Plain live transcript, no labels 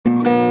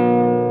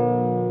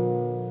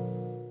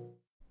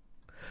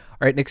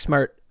All right, Nick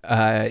Smart,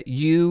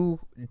 you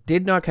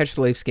did not catch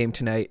the Leafs game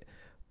tonight,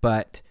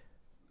 but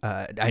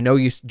I know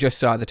you just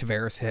saw the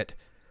Tavares hit.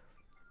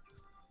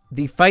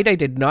 The fight I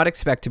did not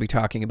expect to be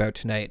talking about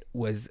tonight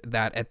was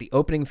that at the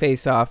opening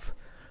faceoff,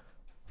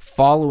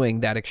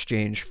 following that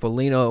exchange,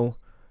 Foligno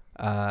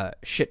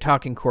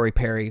shit-talking Corey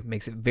Perry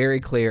makes it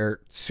very clear,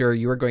 sir,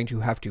 you are going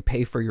to have to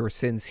pay for your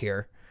sins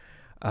here.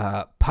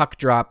 Puck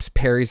drops,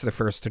 Perry's the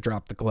first to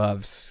drop the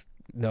gloves,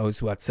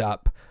 knows what's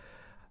up.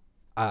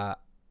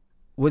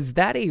 Was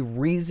that a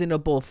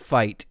reasonable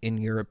fight, in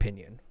your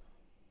opinion?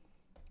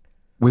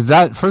 Was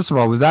that, first of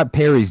all, was that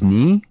Perry's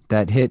knee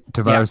that hit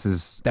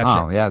Tavares's? That's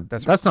oh, it. yeah.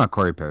 That's That's not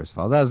Corey Perry's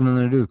fault. That has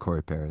nothing to do with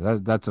Corey Perry.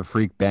 That's a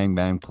freak bang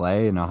bang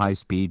play in a high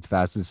speed,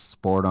 fastest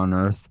sport on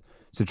earth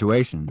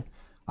situation.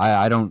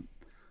 I don't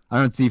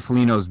see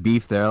Felino's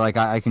beef there. Like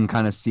I can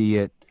kind of see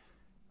it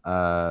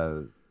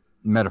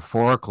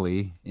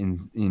metaphorically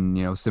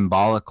in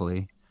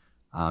symbolically,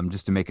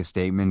 just to make a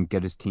statement,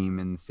 get his team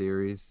in the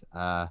series.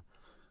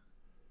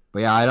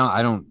 But yeah,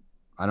 I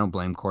don't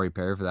blame Corey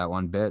Perry for that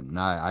one bit. And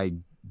I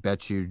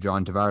bet you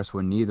John Tavares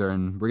wouldn't either.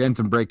 And we're getting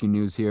some breaking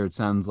news here. It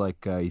sounds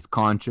like he's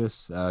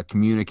conscious,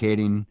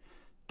 communicating.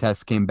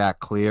 Tests came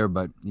back clear,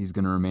 but he's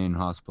going to remain in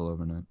hospital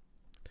overnight.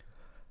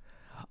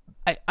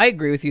 I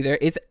agree with you there.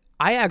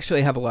 I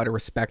actually have a lot of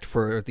respect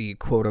for the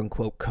quote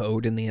unquote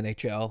code in the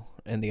NHL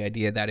and the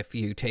idea that if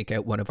you take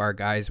out one of our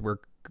guys, we're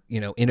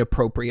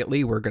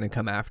inappropriately, we're going to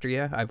come after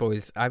you. I've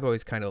always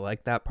kind of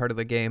liked that part of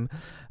the game.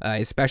 I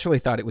especially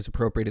thought it was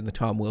appropriate in the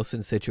Tom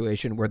Wilson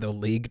situation where the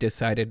league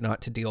decided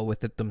not to deal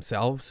with it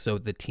themselves, so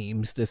the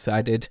teams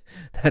decided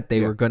that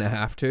they were going to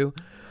have to.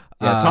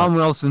 Yeah, Tom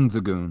Wilson's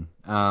a goon.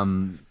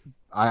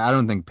 I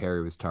don't think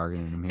Perry was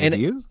targeting him here. Do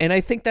you? And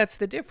I think that's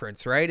the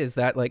difference, right? Is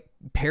that like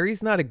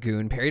Perry's not a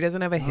goon. Perry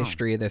doesn't have a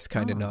history of this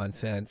kind of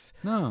nonsense.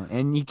 No,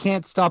 and you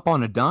can't stop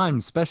on a dime,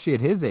 especially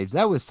at his age.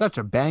 That was such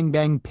a bang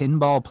bang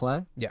pinball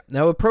play. Yeah.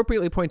 Now,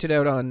 appropriately pointed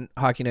out on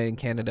Hockey Night in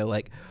Canada,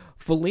 like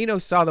Foligno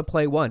saw the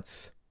play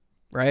once,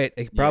 right?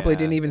 He probably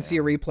didn't even see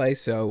a replay,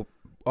 so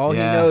all he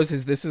knows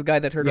is this is the guy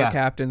that hurt our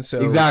captain. So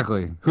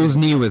exactly, whose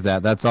knee was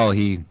that? That's all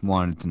he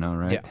wanted to know,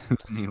 right? Yeah.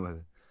 Whose knee was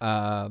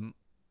it?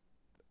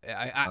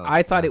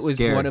 I thought it was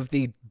scary. one of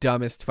the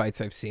dumbest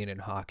fights I've seen in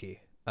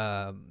hockey.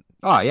 Oh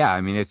yeah,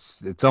 I mean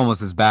it's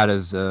almost as bad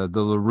as the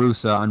La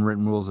Russa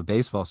unwritten rules of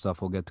baseball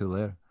stuff we'll get to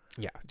later.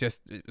 Yeah,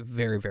 just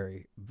very,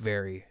 very,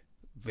 very,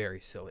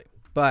 very silly.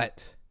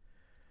 But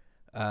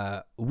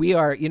we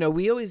are,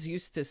 we always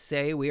used to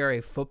say we are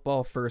a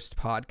football first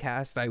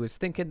podcast. I was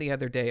thinking the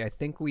other day, I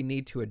think we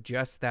need to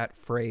adjust that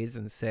phrase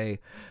and say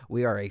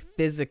we are a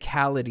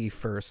physicality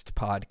first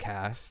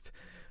podcast.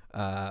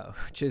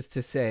 Which is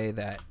to say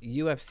that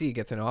UFC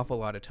gets an awful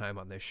lot of time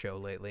on this show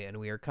lately, and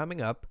we are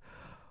coming up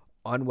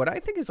on what I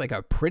think is like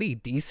a pretty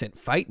decent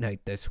fight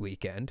night this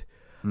weekend.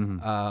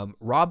 Mm-hmm.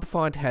 Rob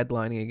Font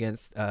headlining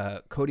against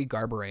Cody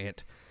Garbrandt.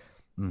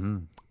 Mm-hmm.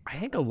 I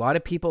think a lot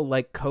of people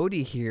like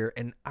Cody here,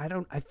 and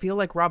I feel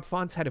like Rob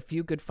Font's had a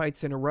few good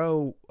fights in a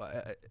row.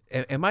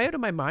 Am I out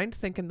of my mind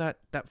thinking that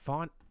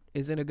Font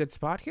is in a good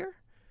spot here?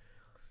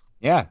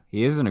 Yeah,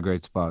 he is in a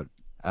great spot.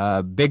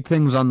 Big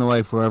things on the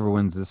way for whoever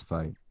wins this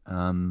fight.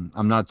 I'm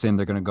not saying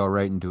they're going to go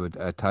right into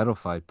a title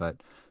fight,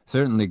 but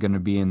certainly going to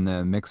be in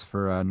the mix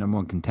for number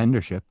one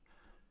contendership.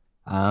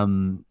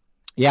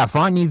 Yeah,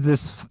 Font needs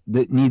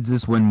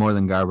this win more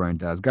than Garbrandt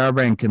does.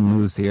 Garbrandt can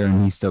lose here,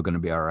 and he's still going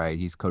to be all right.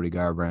 He's Cody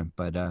Garbrandt,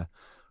 but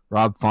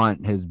Rob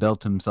Font has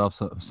built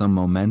himself some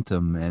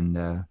momentum,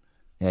 and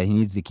yeah, he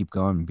needs to keep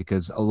going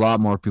because a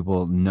lot more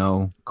people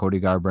know Cody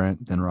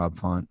Garbrandt than Rob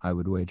Font, I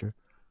would wager.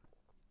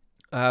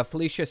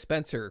 Felicia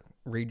Spencer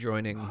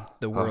rejoining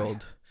the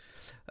world.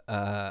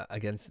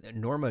 Against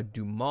Norma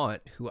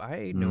Dumont, who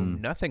I know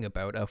nothing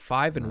about. A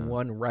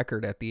 5-1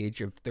 record at the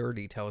age of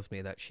 30 tells me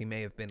that she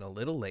may have been a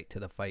little late to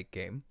the fight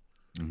game.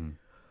 Mm-hmm.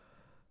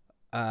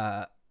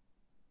 Yeah,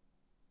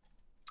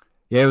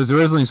 it was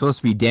originally supposed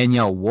to be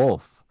Danielle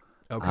Wolf.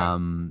 Okay.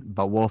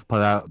 But Wolf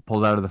pulled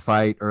out of the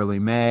fight early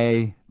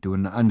May due to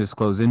an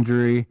undisclosed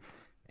injury,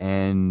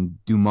 and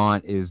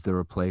Dumont is the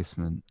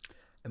replacement.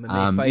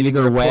 MMA Fighting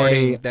either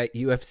way, that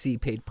UFC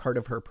paid part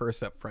of her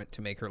purse up front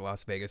to make her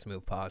Las Vegas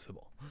move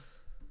possible.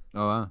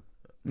 Oh, wow.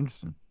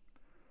 Interesting.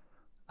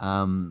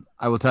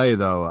 I will tell you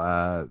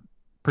though,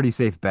 pretty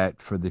safe bet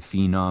for the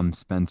Phenom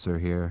Spencer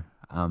here,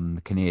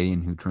 the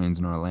Canadian who trains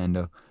in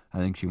Orlando. I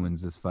think she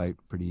wins this fight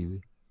pretty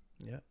easy.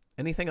 Yeah.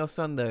 Anything else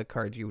on the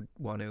card you would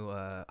want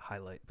to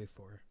highlight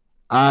before?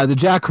 The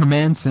Jack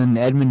Hermanson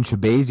Edmund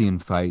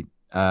Shabazian fight,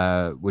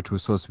 which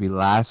was supposed to be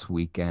last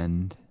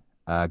weekend,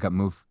 got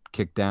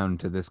kicked down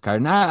to this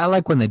card. And I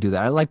like when they do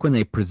that. I like when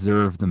they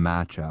preserve the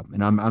matchup.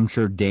 And I'm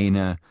sure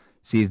Dana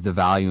sees the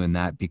value in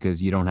that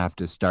because you don't have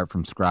to start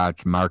from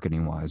scratch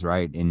marketing wise,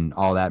 right? And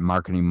all that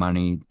marketing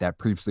money that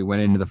previously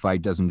went into the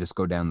fight doesn't just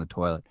go down the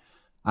toilet.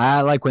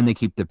 I like when they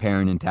keep the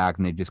pairing intact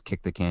and they just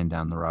kick the can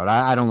down the road.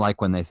 I don't like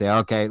when they say,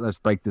 okay, let's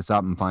break this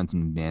up and find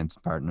some dance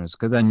partners,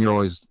 because then you're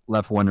always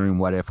left wondering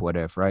what if,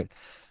 right?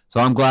 So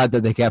I'm glad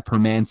that they kept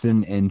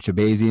Hermanson and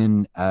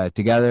Shabazian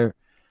together.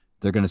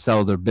 they're going to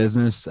sell their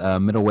business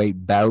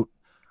middleweight bout.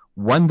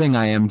 One thing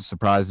I am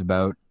surprised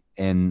about,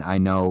 and I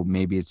know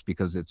maybe it's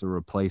because it's a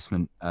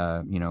replacement,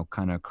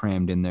 kind of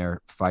crammed in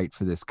their fight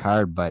for this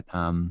card, but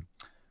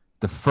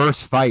the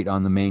first fight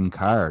on the main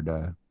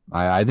card,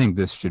 I think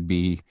this should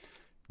be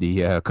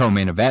the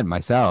co-main event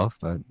myself,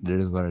 but it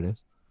is what it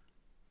is.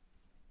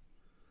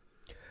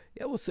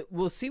 Yeah,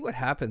 we'll see what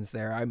happens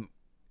there. I'm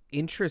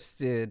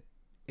interested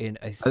in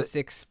a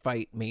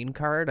 6-fight main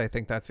card. I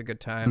think that's a good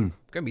time.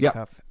 It's gonna be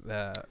tough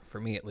for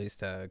me at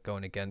least,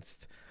 going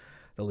against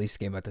the Leafs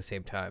game at the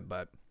same time.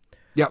 But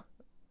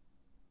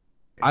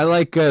I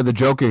like the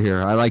Joker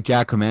here. I like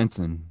Jack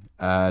Hermansson,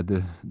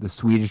 the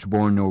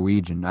Swedish-born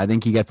Norwegian. I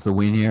think he gets the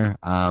win here.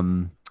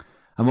 I'm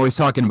always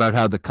talking about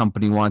how the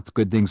company wants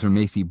good things for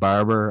Macy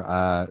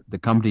Barber. The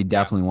company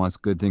definitely wants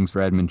good things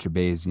for Edmund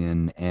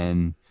Shabazian,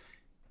 and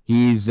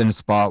he's in a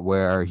spot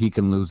where he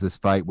can lose this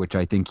fight, which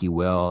I think he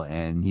will,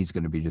 and he's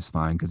going to be just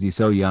fine because he's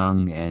so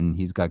young and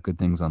he's got good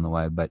things on the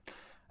way. But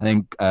I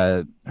think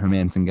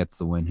Hermansson gets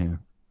the win here.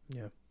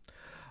 Yeah.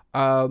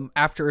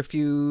 After a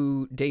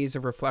few days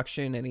of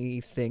reflection,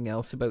 anything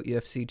else about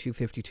UFC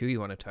 252 you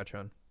want to touch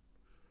on?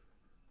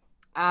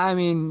 I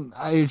mean,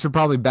 I should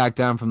probably back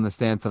down from the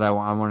stance that I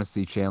want to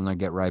see Chandler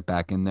get right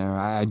back in there.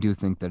 I do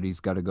think that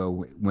he's got to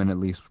go win at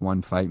least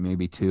one fight,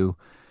 maybe two.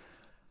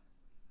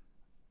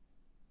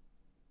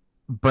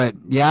 But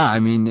yeah, I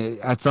mean,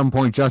 at some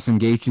point, Justin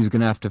Gaethje is going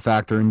to have to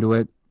factor into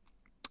it.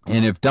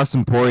 And if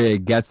Dustin Poirier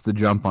gets the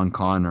jump on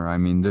Conor, I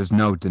mean, there's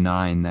no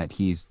denying that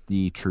he's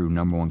the true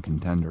number one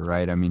contender,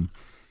 right? I mean,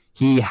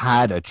 he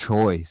had a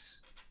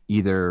choice,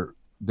 either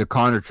the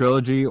Conor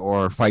trilogy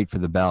or fight for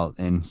the belt,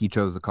 and he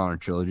chose the Conor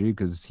trilogy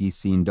because he's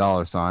seen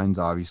dollar signs,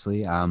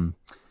 obviously.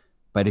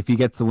 But if he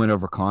gets the win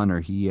over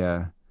Conor, he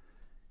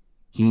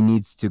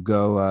needs to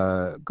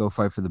go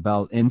fight for the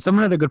belt. And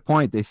someone had a good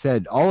point. They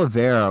said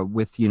Oliveira,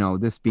 with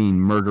this being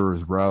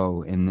murderer's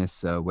row in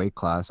this weight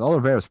class,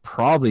 Oliveira's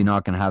probably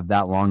not going to have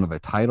that long of a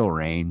title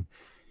reign.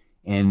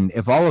 And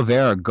if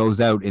Oliveira goes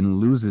out and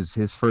loses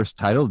his first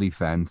title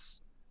defense,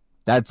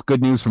 that's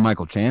good news for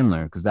Michael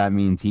Chandler, because that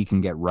means he can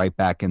get right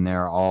back in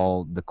there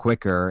all the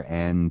quicker,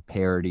 and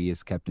parity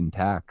is kept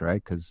intact,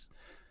 right? Because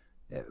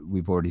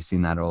we've already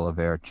seen that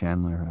Oliveira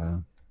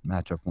Chandler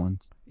matchup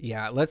once.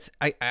 Yeah,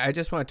 I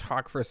just want to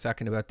talk for a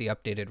second about the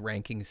updated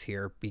rankings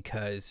here,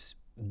 because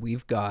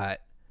we've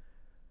got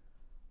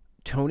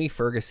Tony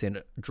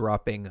Ferguson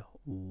dropping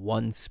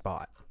one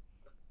spot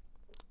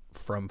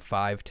from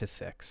 5 to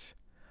 6.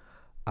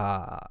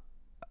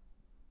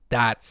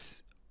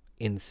 That's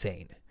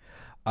insane.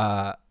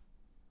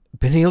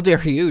 Beneil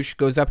Dariush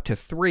goes up to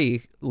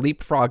 3,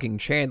 leapfrogging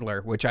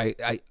Chandler, which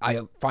I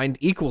find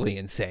equally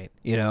insane,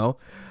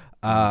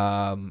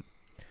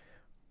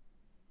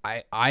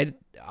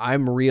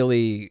 I'm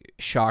really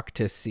shocked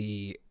to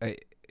see,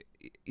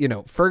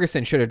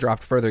 Ferguson should have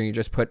dropped further, and you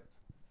just put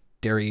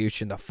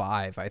Dariush in the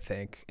 5, I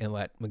think, and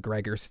let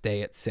McGregor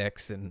stay at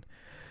 6 and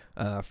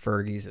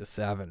Fergie's at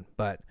 7.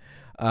 But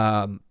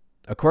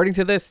according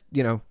to this,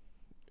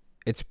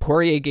 it's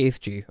Poirier,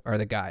 Gaethje are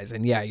the guys.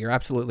 And yeah, you're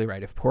absolutely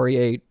right. If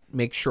Poirier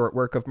makes short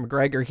work of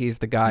McGregor, he's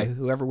the guy.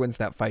 Whoever wins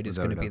that fight is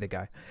going to be the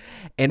guy.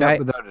 And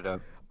without a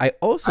doubt. I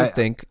also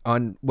think,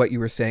 on what you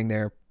were saying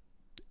there,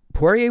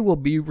 Poirier will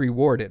be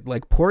rewarded.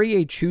 Like,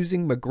 Poirier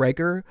choosing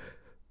McGregor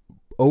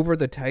over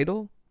the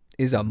title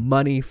is a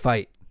money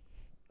fight.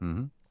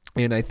 Mm-hmm.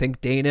 And I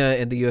think Dana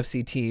and the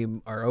UFC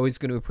team are always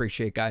going to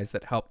appreciate guys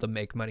that help them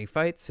make money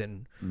fights,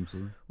 and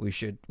we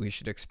should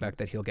expect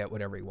that he'll get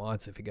whatever he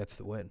wants if he gets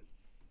the win.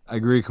 I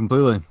agree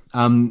completely.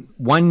 A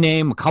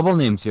couple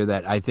names here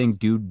that I think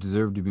do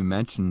deserve to be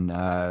mentioned.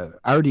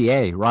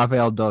 RDA,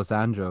 Rafael Dos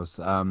Anjos.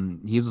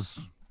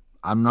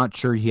 I'm not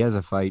sure he has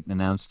a fight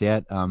announced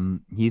yet.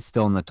 He's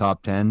still in the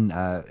top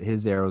 10.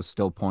 His arrow's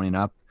still pointing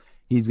up.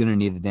 He's going to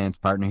need a dance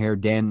partner here.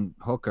 Dan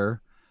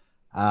Hooker.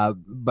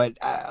 But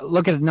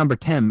look at number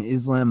 10,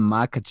 Islam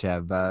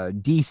Makhachev.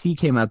 DC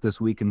came out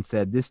this week and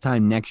said this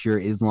time next year,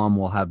 Islam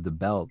will have the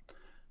belt.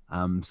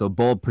 So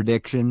bold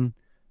prediction.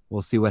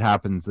 We'll see what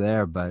happens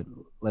there, but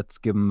let's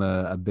give him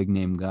a big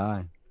name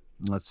guy.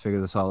 Let's figure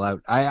this all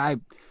out. I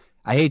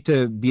hate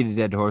to beat a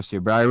dead horse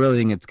here, but I really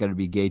think it's going to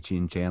be Gaethje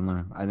and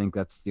Chandler. I think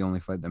that's the only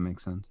fight that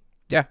makes sense.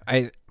 Yeah,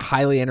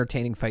 highly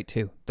entertaining fight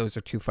too. Those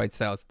are two fight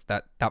styles.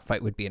 That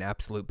fight would be an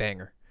absolute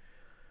banger.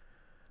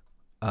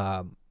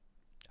 I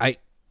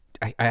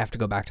have to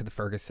go back to the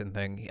Ferguson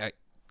thing.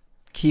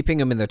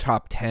 Keeping him in the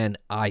top 10,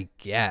 I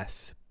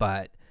guess,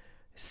 but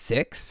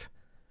 6,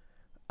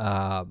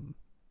 I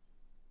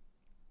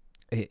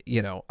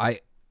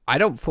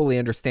don't fully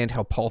understand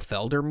how Paul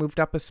Felder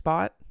moved up a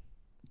spot.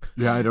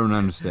 Yeah, I don't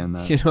understand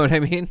that. You know what I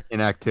mean?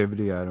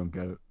 Inactivity, I don't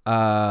get it.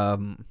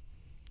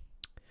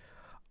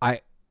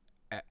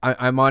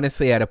 I'm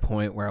honestly at a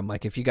point where I'm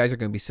like, if you guys are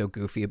going to be so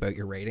goofy about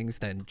your ratings,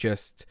 then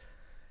just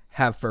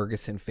have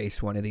Ferguson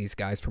face one of these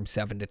guys from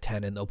 7 to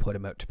 10, and they'll put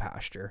him out to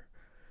pasture.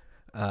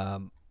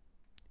 That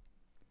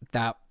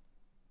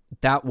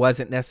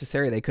wasn't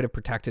necessary. They could have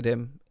protected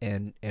him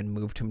and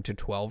moved him to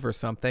 12 or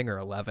something, or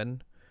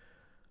 11.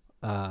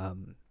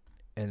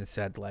 and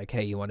said like,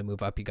 hey, you want to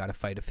move up, you got to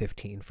fight a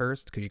 15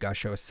 first because you got to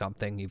show us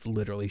something. You've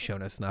literally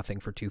shown us nothing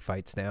for 2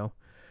 fights now.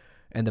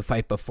 And the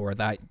fight before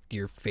that,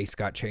 your face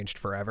got changed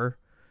forever.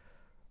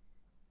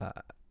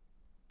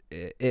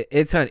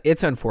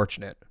 It's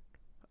unfortunate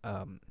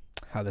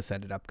how this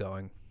ended up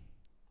going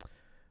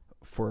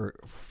for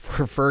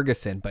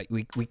Ferguson, but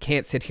we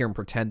can't sit here and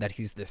pretend that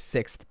he's the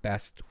 6th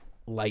best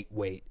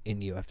lightweight in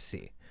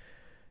UFC.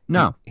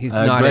 No, he's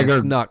not.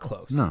 It's not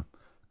close. No,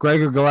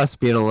 Gregor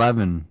Gillespie at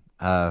 11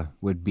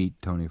 would beat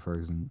Tony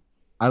Ferguson.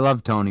 I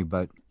love Tony,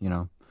 but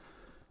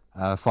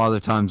Father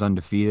Time's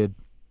undefeated,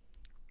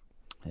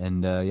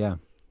 and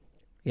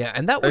yeah,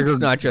 and that one's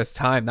not just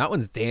time. That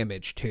one's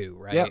damage too,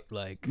 right? Yep.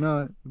 Like,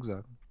 no,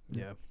 exactly.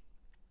 Yeah.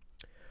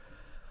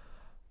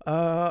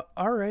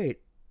 All right.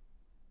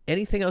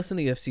 Anything else in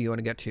the UFC you want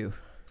to get to?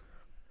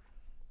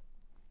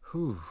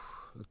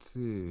 Let's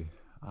see.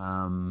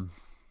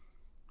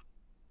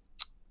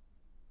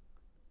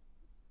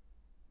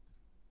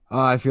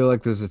 I feel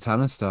like there's a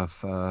ton of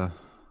stuff off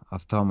the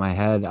top of my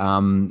head.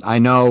 I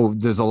know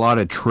there's a lot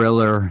of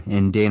Triller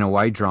and Dana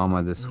White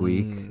drama this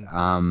week.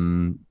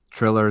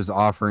 Triller's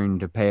offering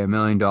to pay $1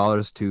 million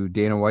to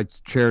Dana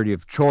White's charity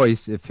of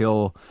choice if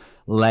he'll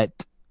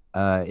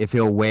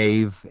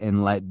waive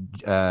and let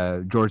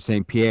George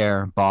St.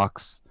 Pierre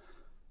box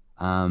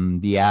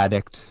the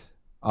addict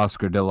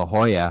Oscar De La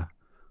Hoya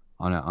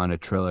on a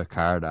Triller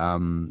card.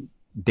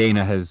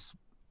 Dana has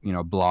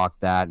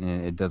blocked that,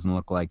 and it doesn't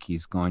look like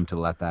he's going to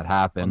let that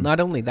happen. Well, not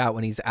only that,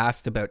 when he's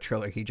asked about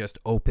Triller, he just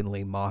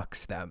openly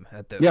mocks them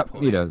at this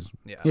point. He does.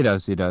 Yeah. He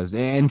does.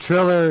 And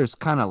Triller is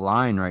kind of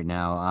lying right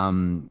now.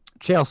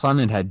 Chael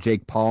Sonnen had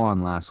Jake Paul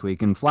on last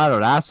week and flat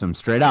out asked him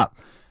straight up,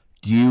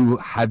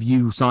 have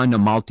you signed a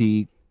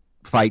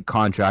multi-fight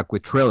contract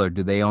with Triller?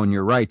 Do they own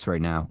your rights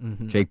right now?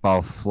 Mm-hmm. Jake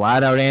Paul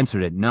flat out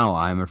answered it. No,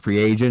 I'm a free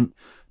agent.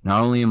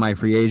 Not only am I a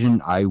free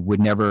agent, I would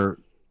never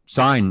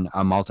sign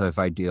a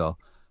multi-fight deal.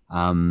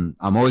 I'm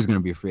always going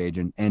to be a free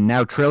agent. And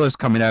now Triller's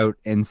coming out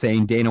and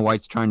saying Dana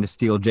White's trying to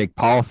steal Jake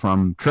Paul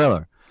from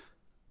Triller.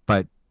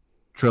 But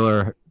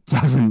Triller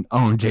doesn't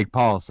own Jake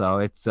Paul, so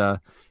it's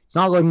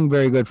not looking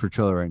very good for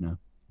Triller right now.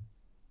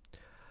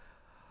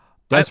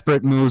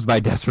 Desperate moves by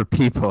desperate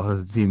people,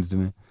 it seems to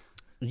me.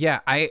 Yeah,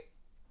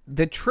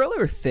 the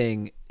Triller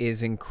thing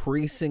is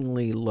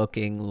increasingly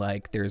looking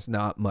like there's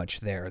not much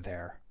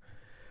there.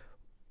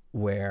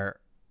 Where,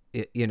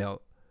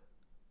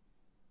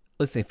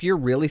 listen, if you're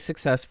really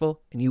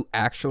successful and you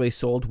actually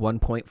sold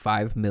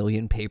 1.5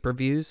 million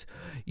pay-per-views,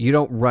 you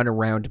don't run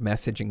around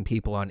messaging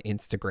people on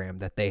Instagram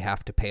that they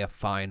have to pay a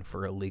fine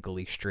for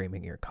illegally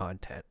streaming your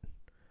content.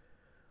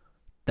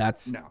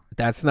 That's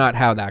not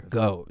how that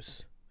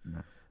goes.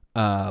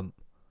 No.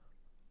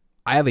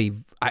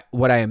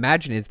 What I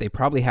imagine is they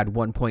probably had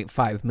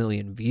 1.5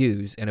 million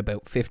views and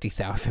about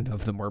 50,000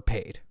 of them were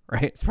paid,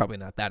 right? It's probably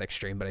not that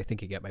extreme, but I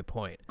think you get my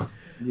point.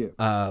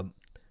 Yeah.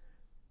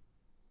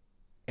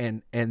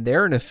 And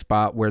they're in a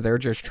spot where they're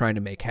just trying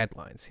to make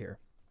headlines here.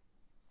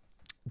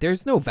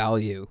 There's no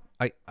value.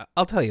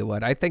 I'll tell you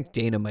what, I think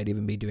Dana might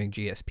even be doing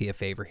GSP a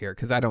favor here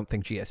because I don't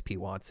think GSP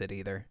wants it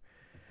either.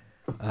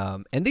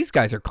 And these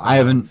guys are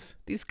clowns.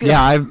 These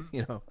guys,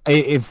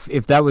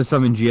 if that was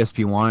something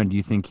GSP wanted, do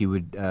you think he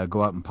would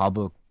go out in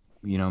public,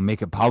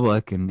 make it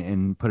public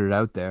and put it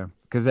out there?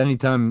 Because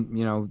anytime,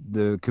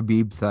 the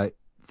Khabib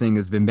thing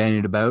has been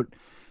bandied about,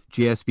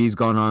 GSP's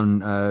gone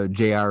on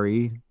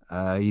JRE.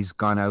 He's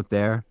gone out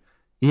there.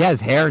 He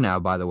has hair now,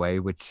 by the way,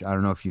 which I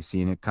don't know if you've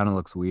seen. It kind of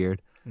looks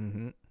weird.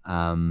 Mm-hmm.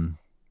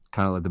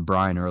 Kind of like the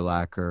Brian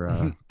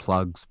Urlacher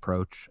Plugs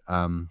approach.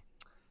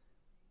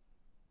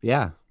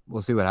 Yeah,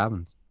 we'll see what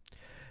happens.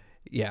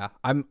 Yeah,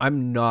 I'm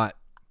not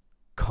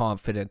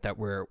confident that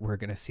we're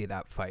gonna see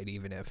that fight,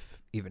 even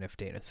if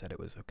Dana said it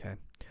was okay.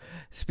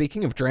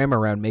 Speaking of drama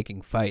around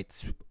making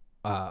fights,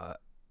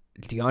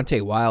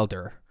 Deontay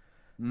Wilder.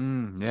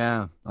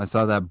 Yeah, I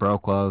saw that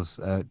broke clothes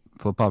at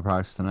football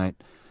practice tonight.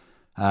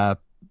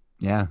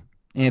 Yeah,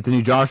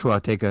 Anthony Joshua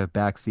take a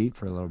back seat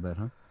for a little bit,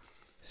 huh?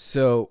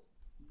 So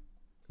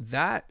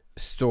that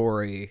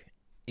story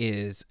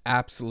is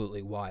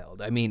absolutely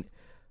wild. I mean,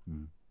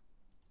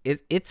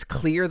 it's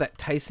clear that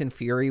Tyson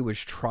Fury was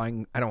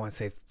trying, I don't want to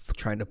say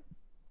trying to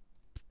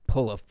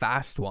pull a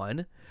fast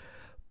one,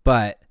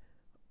 but,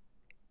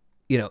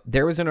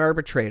 there was an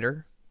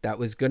arbitrator that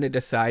was going to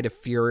decide if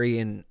Fury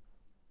and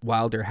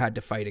Wilder had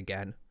to fight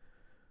again.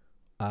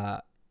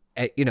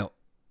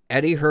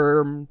 Eddie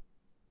Hearn,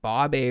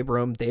 Bob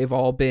Arum, they've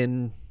all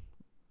been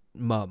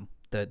mum.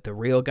 The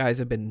real guys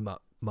have been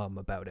mum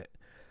about it.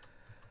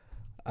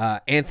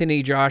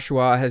 Anthony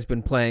Joshua has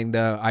been playing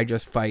the I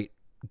just fight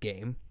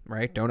game,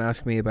 right? Don't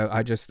ask me about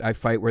I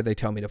fight where they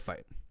tell me to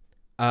fight.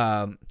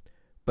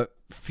 But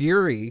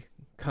Fury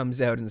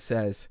comes out and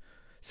says,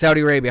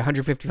 Saudi Arabia,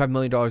 $155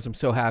 million. I'm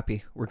so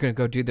happy. We're going to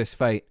go do this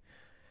fight.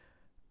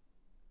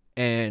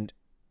 And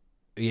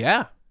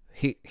yeah,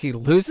 he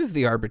loses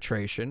the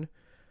arbitration.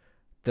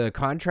 The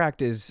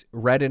contract is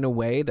read in a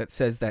way that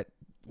says that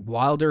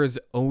Wilder is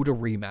owed a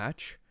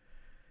rematch.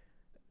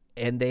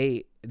 And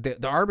the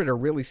arbiter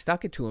really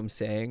stuck it to him,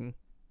 saying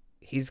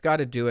He's got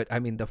to do it. I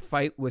mean, the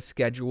fight was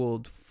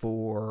scheduled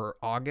for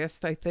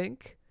August, I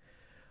think.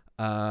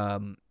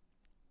 And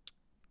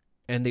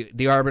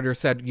the arbiter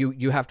said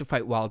you have to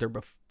fight Wilder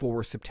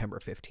before September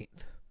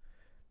 15th.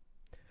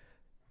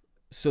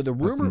 So the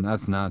rumor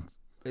That's nuts.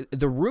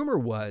 The rumor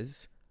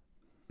was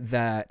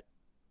that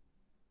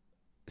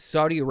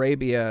Saudi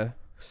Arabia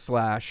 /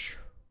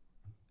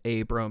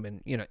 Abram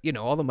and you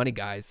know all the money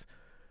guys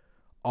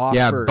offered.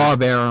 Yeah,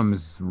 Bob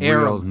Arum's real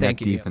Arum, neck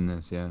thank you, deep in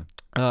this. Yeah,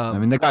 Um, I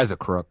mean the guy's a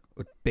crook.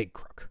 big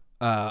crook.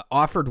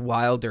 Offered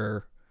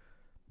Wilder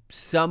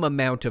some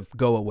amount of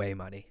go away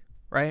money,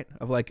 right?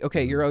 Of like,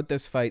 okay, you're out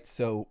this fight,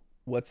 so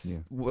what's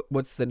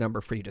the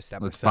number for you to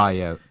step Let's aside?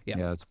 buy out.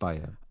 Yeah. Let's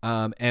buy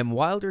out. And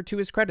Wilder, to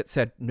his credit,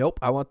 said, "Nope,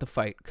 I want the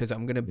fight because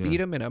I'm gonna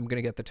beat him and I'm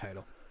gonna get the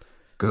title."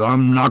 Because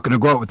I'm not going to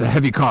go out with a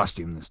heavy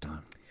costume this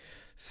time.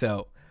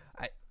 So,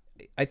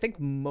 I think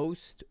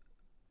most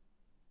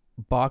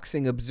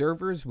boxing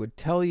observers would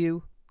tell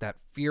you that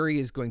Fury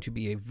is going to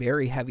be a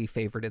very heavy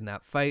favorite in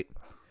that fight.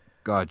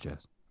 God,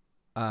 yes.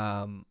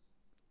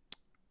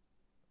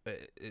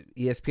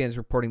 ESPN is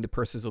reporting the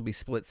purses will be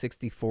split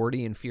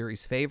 60-40 in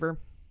Fury's favor.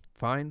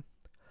 Fine.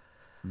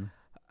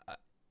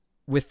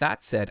 With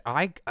that said,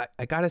 I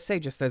gotta say,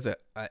 just as an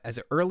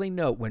early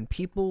note, when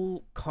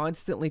people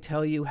constantly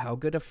tell you how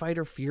good a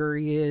fighter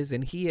Fury is,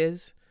 and he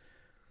is,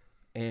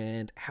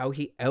 and how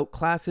he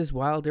outclasses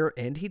Wilder,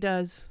 and he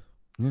does,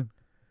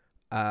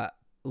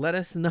 let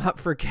us not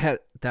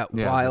forget that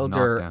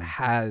Wilder knockdown.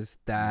 has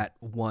that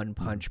one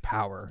punch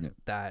power. Yeah.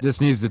 That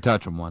Just needs to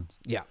touch him once.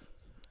 yeah,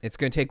 it's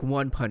going to take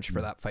one punch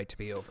for that fight to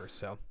be over.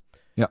 So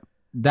Yeah.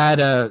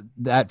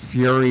 That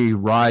Fury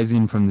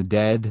rising from the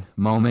dead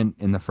moment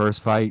in the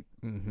first fight,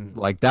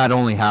 like that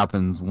only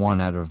happens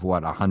 1 out of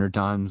 100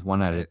 times,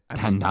 1 out of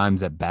 10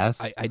 times at best.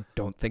 I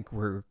don't think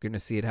we're going to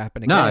see it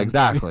happen again. No,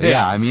 exactly.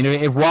 Yeah. I mean,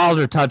 if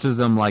Wilder touches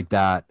him like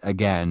that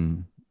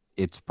again,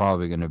 it's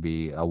probably going to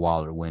be a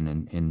Wilder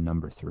win in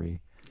number 3,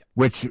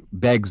 which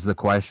begs the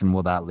question,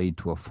 will that lead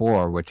to a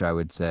 4? Which I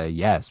would say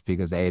yes,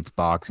 because A, it's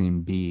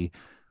boxing, B,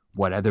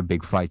 what other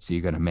big fights are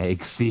you going to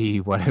make? C,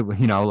 what,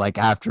 like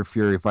after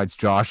Fury fights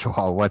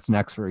Joshua, what's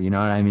next for, you know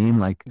what I mean?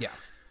 Like, Yeah.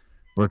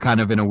 we're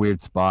kind of in a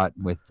weird spot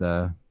with,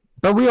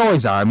 but we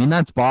always are. I mean,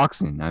 that's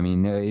boxing. I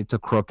mean, it's a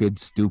crooked,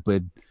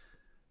 stupid,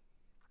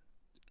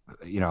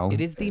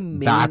 It is the main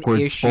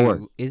backwards issue.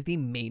 sport. Is the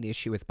main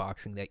issue with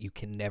boxing that you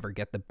can never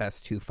get the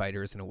best 2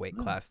 fighters in a weight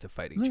class to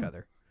fight each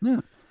other.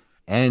 Yeah.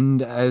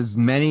 And as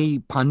many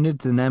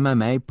pundits in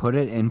MMA put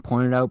it and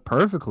pointed out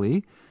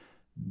perfectly,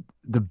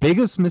 the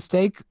biggest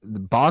mistake the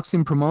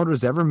boxing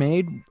promoters ever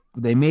made,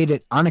 they made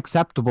it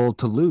unacceptable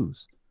to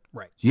lose.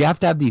 Right. You have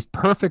to have these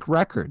perfect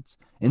records.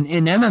 In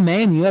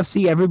MMA and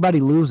UFC, everybody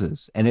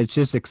loses, and it's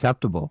just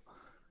acceptable.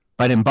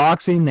 But in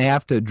boxing, they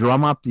have to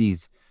drum up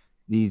these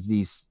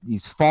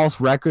false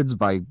records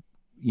by,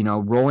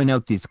 rolling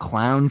out these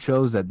clown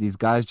shows that these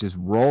guys just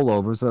roll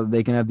over so that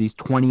they can have these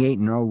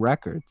 28-0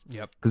 records.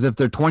 Yep. Because if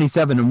they're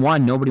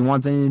 27-1, nobody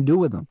wants anything to do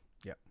with them.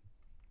 Yep.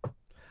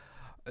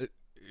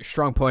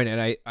 Strong point,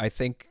 and I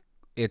think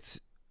it's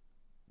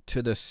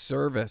to the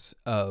service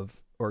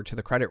of, or to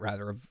the credit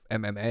rather, of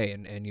MMA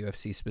and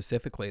UFC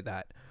specifically,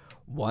 that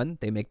one,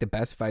 they make the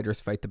best fighters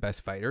fight the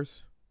best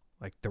fighters.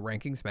 Like, the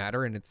rankings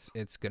matter, and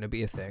it's going to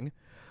be a thing.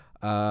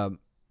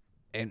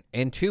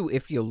 And two,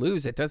 if you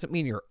lose, it doesn't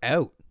mean you're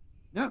out.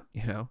 Yeah.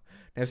 Now,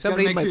 if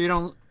somebody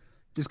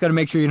Just got to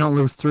make sure you don't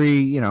lose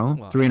 3,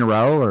 3 in a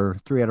row, or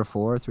 3 out of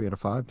 4, 3 out of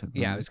 5.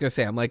 Yeah, I was gonna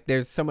say, I'm like,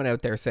 there's someone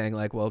out there saying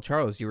like, well,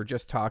 Charles, you were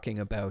just talking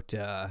about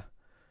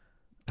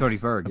Tony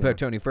Ferg. about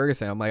Tony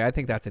Ferguson. I'm like, I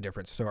think that's a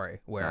different story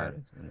where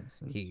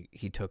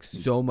he took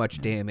so much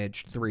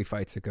damage 3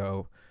 fights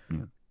ago,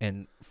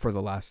 and for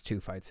the last 2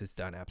 fights has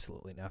done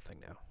absolutely nothing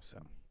now. So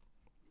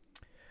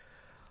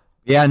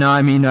yeah, no,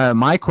 I mean,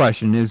 my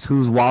question is,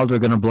 who's Wilder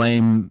going to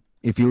blame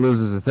if he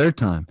loses a 3rd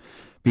time?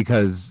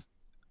 Because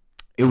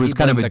it was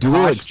kind of a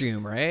dual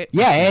costume, right?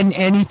 Yeah,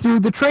 and he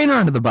threw the trainer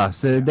under the bus.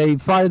 They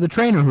fired the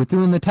trainer who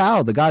threw in the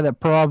towel, the guy that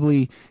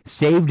probably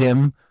saved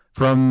him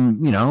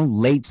from,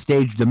 late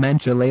stage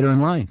dementia later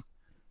in life.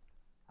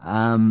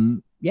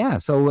 Yeah,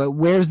 so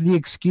where's the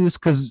excuse?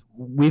 Because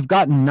we've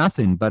gotten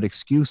nothing but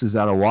excuses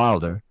out of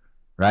Wilder,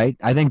 right?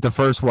 I think the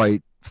first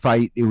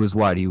fight, it was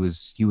what? He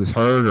was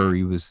hurt, or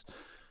he was,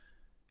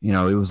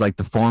 it was like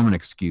the Foreman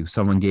excuse.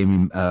 Someone gave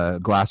him a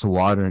glass of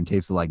water and it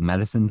tasted like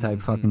medicine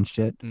type fucking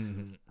shit.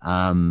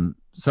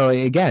 So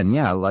again,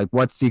 yeah, like,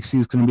 what's the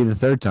excuse going to be the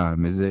 3rd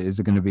time? Is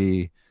it going to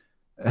be,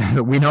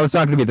 we know it's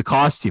not going to be the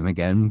costume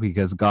again,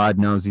 because God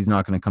knows he's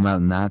not going to come out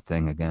in that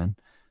thing again.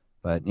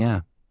 But yeah,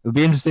 it would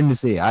be interesting to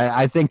see.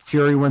 I think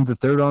Fury wins the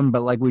 3rd one,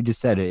 but like we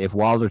just said, if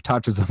Wilder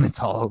touches him, it's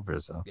all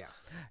over. So yeah,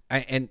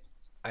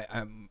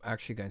 I'm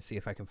actually going to see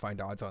if I can find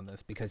odds on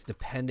this, because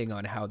depending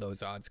on how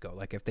those odds go,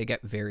 like if they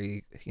get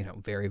very,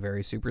 very,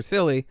 very super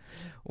silly,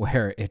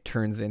 where it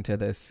turns into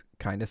this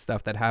kind of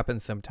stuff that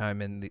happens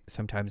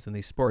sometimes in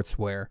these sports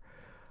where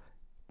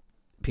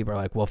people are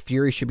like, well,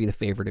 Fury should be the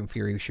favorite and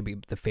Fury should be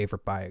the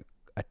favorite by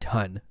a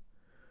ton.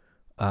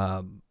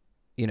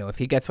 if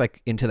he gets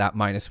like into that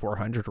minus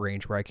 400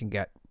 range where I can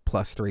get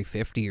plus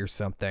 350 or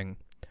something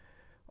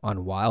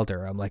on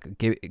Wilder, I'm like,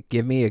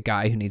 give me a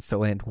guy who needs to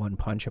land one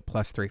punch at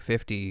plus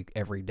 350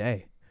 every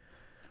day.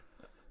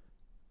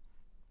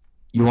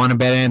 You want to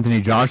bet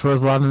Anthony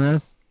Joshua's loving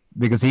this?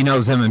 Because he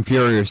knows him and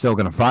Fury are still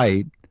going to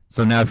fight.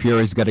 So now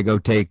Fury's got to go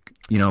take,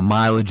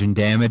 mileage and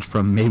damage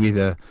from maybe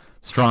the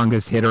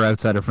strongest hitter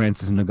outside of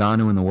Francis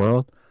Ngannou in the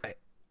world.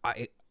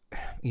 I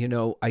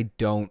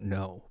don't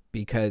know,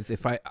 because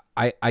if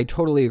I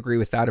totally agree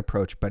with that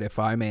approach, but if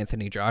I'm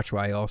Anthony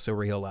Joshua, I also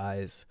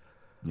realize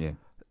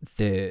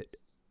that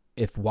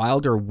if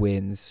Wilder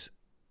wins,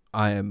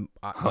 I don't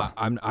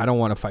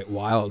want to fight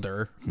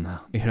Wilder.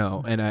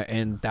 No.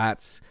 And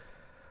that's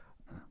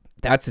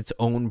its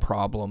own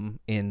problem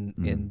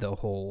in the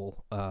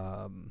whole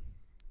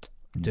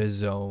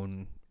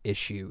DAZN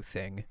issue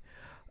thing.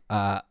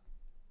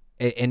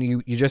 And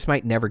you just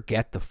might never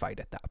get the fight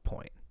at that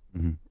point.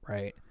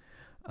 Right?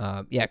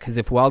 Because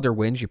if Wilder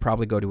wins, you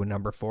probably go to a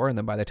number 4, and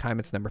then by the time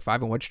it's number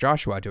 5, and what's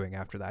Joshua doing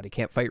after that? He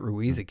can't fight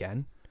Ruiz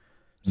again.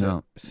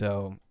 So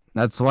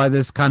that's why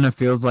this kind of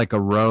feels like a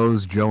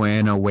Rose,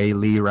 Joanna, Wei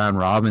Li round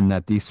robin,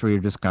 that these three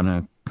are just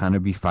gonna kind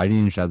of be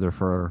fighting each other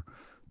for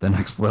the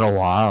next little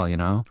while,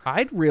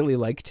 I'd really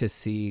like to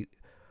see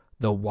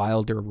the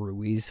Wilder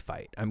Ruiz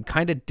fight. I'm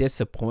kind of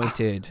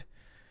disappointed.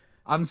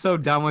 I'm so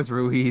done with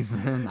Ruiz,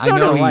 man.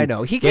 I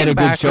know. He had a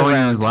good showing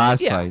in his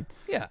last fight.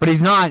 Yeah. But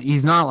he's not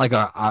like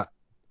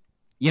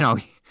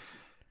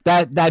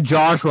that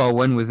Joshua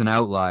win was an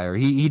outlier.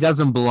 He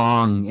doesn't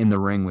belong in the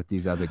ring with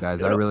these other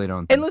guys. I really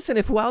don't think. And listen,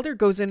 if Wilder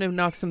goes in and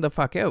knocks him the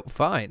fuck out,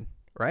 fine,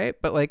 right?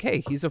 But like,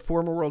 hey, he's a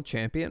former world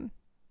champion.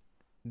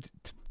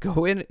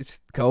 Go in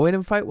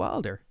and fight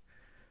Wilder.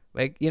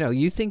 Like,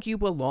 you think you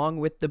belong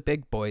with the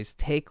big boys,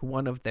 take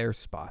one of their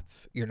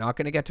spots. You're not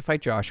going to get to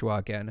fight Joshua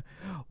again.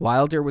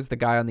 Wilder was the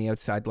guy on the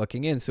outside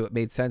looking in, so it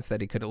made sense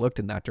that he could have looked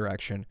in that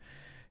direction.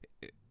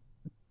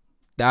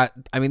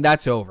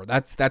 That's over.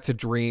 That's a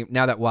dream.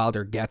 Now that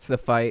Wilder gets the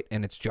fight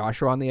and it's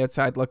Joshua on the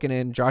outside looking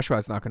in,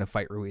 Joshua's not going to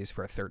fight Ruiz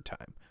for a third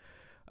time.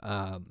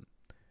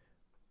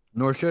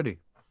 Nor should he.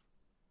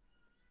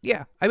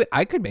 Yeah,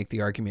 I could make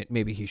the argument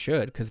maybe he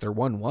should, because they're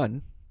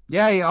 1-1.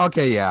 Yeah,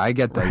 okay, yeah, I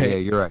get that.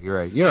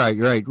 Right. Yeah,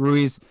 you're right.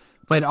 Ruiz,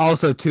 but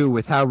also too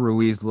with how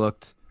Ruiz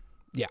looked.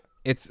 Yeah,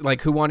 it's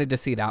like, who wanted to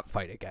see that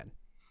fight again?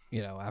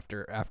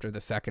 After the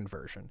second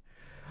version.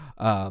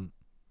 But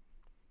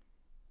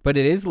it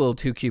is a little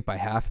too cute by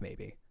half,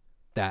 maybe,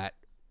 that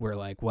we're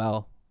like,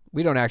 well,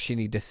 we don't actually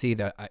need to see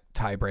the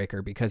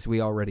tiebreaker because we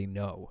already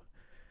know.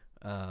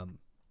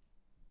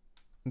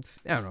 It's,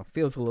 I don't know,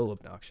 feels a little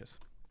obnoxious.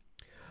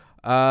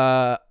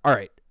 All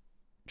right.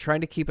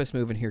 Trying to keep us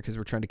moving here because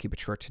we're trying to keep it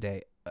short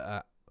today.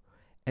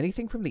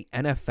 Anything from the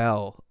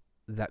NFL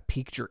that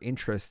piqued your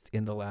interest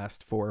in the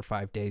last 4 or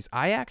 5 days?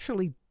 I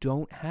actually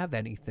don't have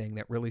anything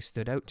that really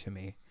stood out to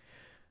me.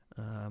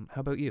 How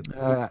about you?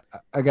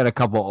 I got a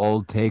couple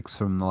old takes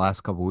from the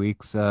last couple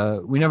weeks.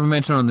 We never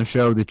mentioned on the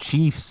show the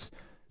Chiefs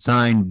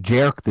signed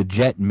Jerick the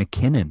Jet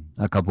McKinnon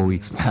a couple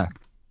weeks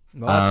back.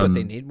 Well, that's what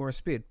they need, more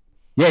speed.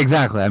 Yeah,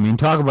 exactly. I mean,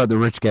 talk about the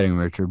rich getting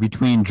richer.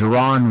 Between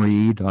Jerron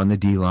Reed on the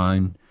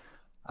D-line,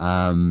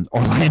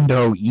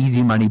 Orlando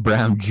Easy Money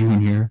Brown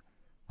Jr.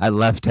 at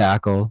left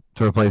tackle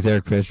to replace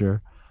Eric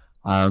Fisher,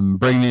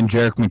 bringing in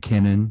Jerick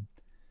McKinnon,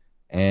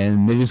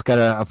 and they just got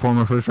a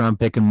former first-round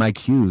pick in Mike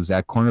Hughes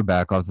at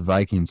cornerback off the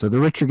Vikings. So the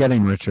rich are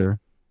getting richer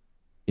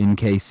in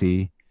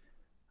KC.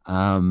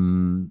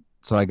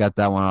 So I got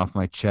that one off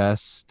my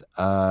chest.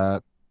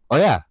 And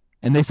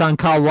they signed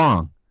Kyle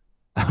Long,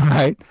 all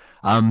right?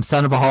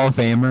 Son of a Hall of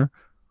Famer,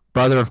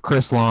 brother of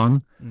Chris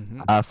Long,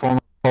 former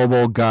Pro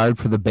Bowl guard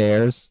for the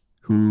Bears,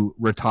 who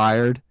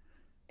retired,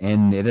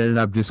 and it ended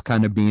up just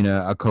kind of being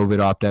a COVID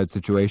opt-out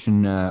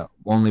situation.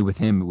 Only with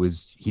him,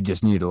 he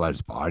just needed to let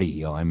his body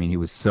heal. I mean, he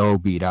was so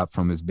beat up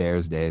from his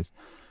Bears days.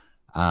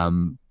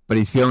 But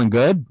he's feeling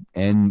good,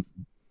 and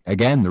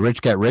again, the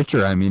rich get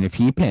richer. I mean, if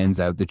he pans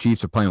out, the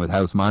Chiefs are playing with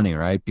house money,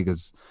 right?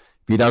 Because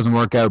if he doesn't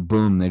work out,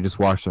 boom, they just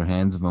wash their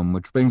hands of him,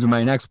 which brings me to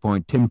my next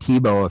point. Tim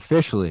Tebow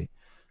officially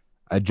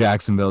a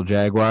Jacksonville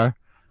Jaguar.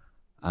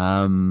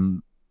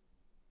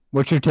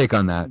 What's your take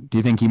on that? Do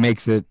you think he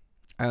makes it?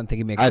 I don't think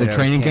he makes out it of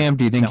training camp.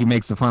 Do you think he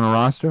makes the final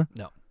roster?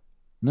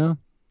 No.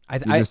 I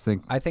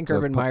think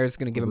Urban Meyer's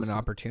going to give him an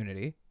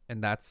opportunity,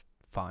 and that's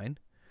fine.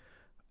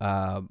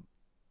 But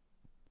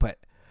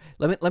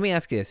let me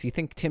ask you this: you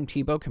think Tim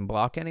Tebow can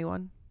block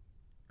anyone?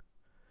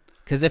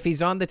 Because if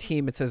he's on the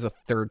team, it's as a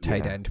third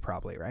tight end,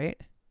 probably, right?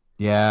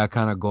 Yeah,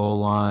 kind of goal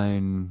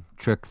line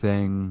trick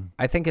thing.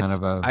 I think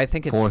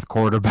it's fourth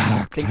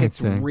quarterback. I think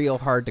it's real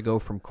hard to go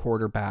from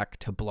quarterback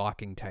to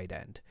blocking tight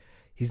end.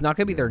 He's not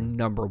going to be their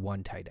number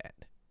one tight end.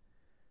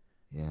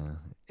 Yeah,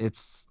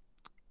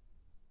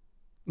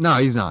 no,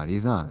 he's not.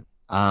 He's not.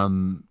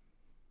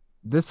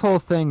 This whole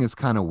thing is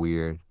kind of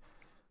weird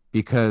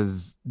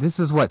because this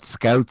is what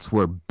scouts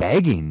were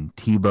begging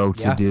Tebow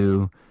to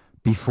do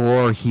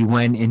before he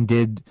went and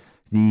did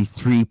the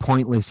 3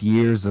 pointless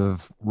years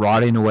of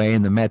rotting away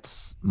in the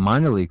Mets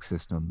minor league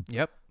system.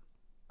 Yep.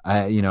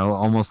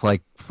 almost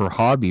like for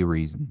hobby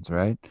reasons,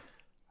 right?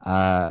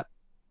 Uh,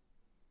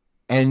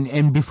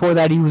 and before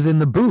that, he was in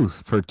the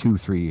booth for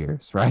 2-3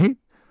 years, right?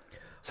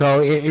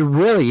 So it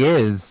really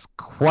is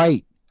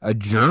quite a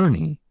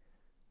journey.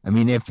 I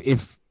mean,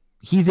 if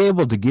he's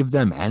able to give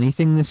them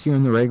anything this year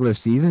in the regular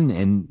season,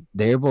 and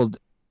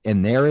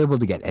they're able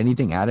to get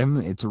anything at him,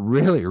 it's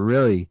really,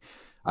 really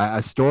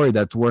a story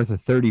that's worth a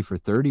 30 for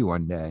 30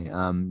 one day.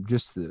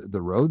 Just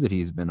the road that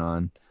he's been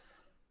on.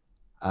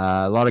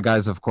 A lot of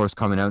guys, of course,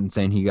 coming out and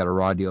saying he got a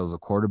raw deal as a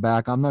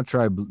quarterback. I'm not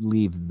sure I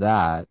believe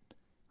that.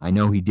 I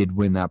know he did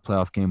win that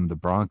playoff game with the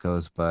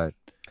Broncos, but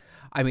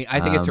I mean, I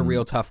think it's a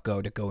real tough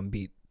go to go and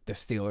beat the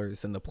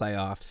Steelers in the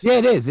playoffs. yeah,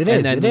 it is.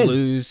 And then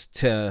lose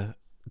to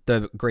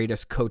the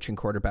greatest coaching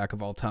quarterback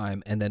of all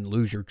time, and then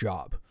lose your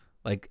job,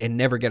 and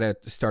never get a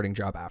starting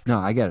job after. No,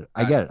 I get it.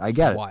 I get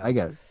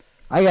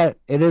it.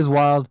 It is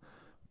wild,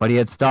 but he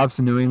had stops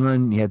in New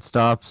England. He had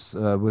stops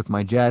with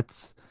my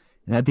Jets.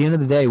 And at the end of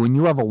the day, when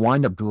you have a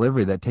wind-up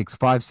delivery that takes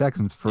 5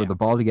 seconds for the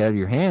ball to get out of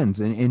your hands,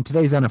 and in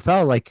today's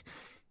NFL,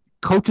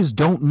 coaches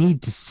don't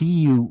need to see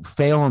you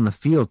fail on the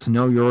field to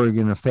know you're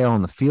going to fail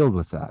on the field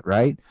with that,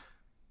 right?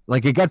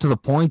 It got to the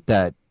point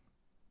that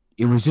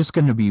it was just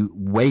going to be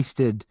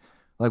wasted.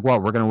 We're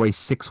going to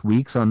waste 6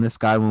 weeks on this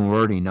guy when we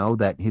already know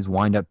that his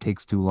windup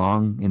takes too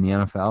long in the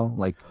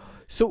NFL.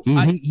 So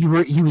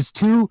he was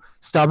too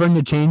stubborn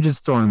to change his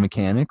throwing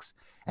mechanics,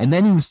 and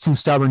then he was too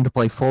stubborn to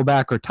play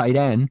fullback or tight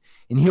end.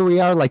 And here we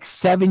are,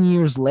 7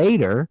 years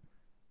later,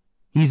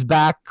 he's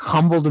back,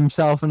 humbled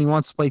himself, and he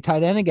wants to play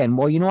tight end again.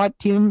 Well, you know what,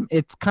 team?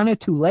 It's kind of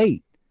too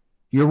late.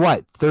 You're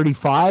what,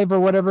 35 or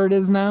whatever it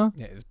is now?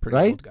 Yeah, he's a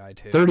pretty old guy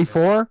too.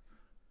 34?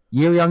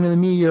 Yeah. Year younger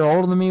than me, year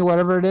older than me,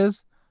 whatever it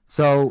is.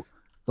 So,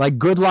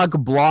 good luck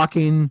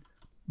blocking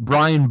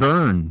Brian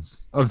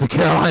Burns of the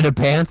Carolina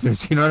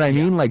Panthers. You know what I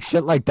mean?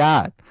 Shit like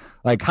that.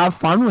 Have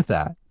fun with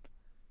that.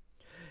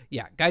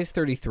 Yeah, guy's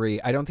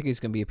 33. I don't think he's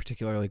going to be a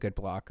particularly good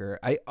blocker.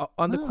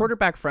 On the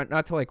quarterback front,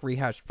 not to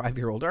rehash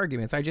 5-year-old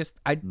arguments, I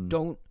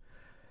don't.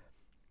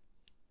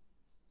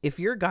 If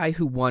you're a guy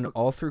who won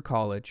all through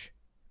college,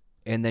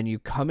 and then you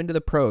come into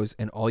the pros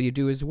and all you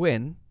do is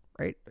win,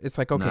 right? It's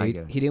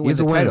okay, he didn't win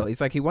the title. He's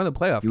he won the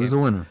playoff game. He was a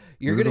winner.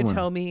 You're going to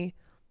tell me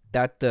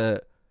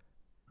that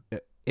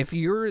if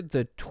you're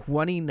the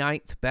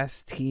 29th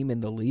best team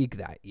in the league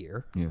that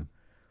year,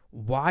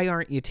 why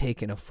aren't you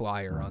taking a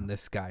flyer on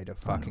this guy to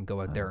fucking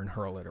go out there and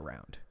hurl it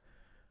around?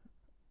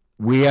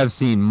 We have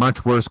seen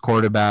much worse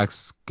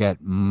quarterbacks get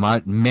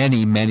many,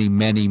 many,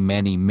 many,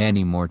 many,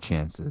 many more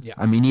chances. Yeah.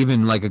 I mean,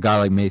 even a guy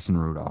like Mason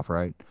Rudolph,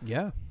 right?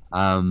 Yeah.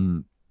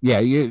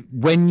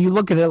 When you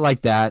look at it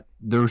like that,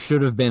 there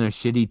should have been a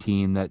shitty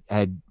team that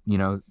had,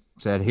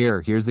 said,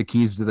 here's the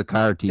keys to the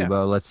car, Tebow. Yeah.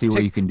 Let's see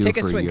what you can do for a year.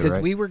 Take a swing, because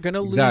we were going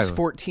to lose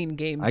 14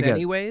 games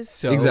anyways.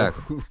 So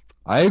exactly.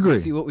 I agree.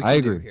 See what we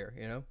can do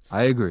here,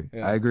 I agree.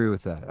 Yeah. I agree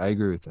with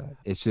that.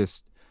 It's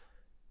just,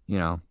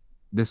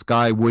 this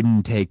guy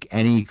wouldn't take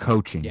any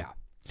coaching. Yeah.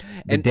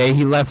 The day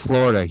he left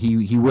Florida,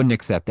 he wouldn't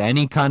accept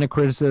any kind of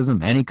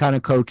criticism, any kind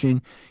of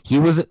coaching.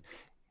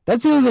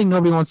 That's the other thing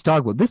nobody wants to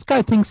talk about. This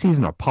guy thinks he's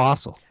an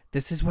apostle.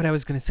 This is what I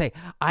was going to say.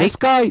 This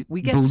guy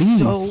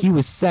believes he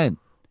was sent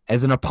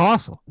as an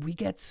apostle. We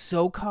get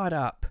so caught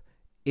up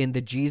in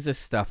the Jesus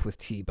stuff with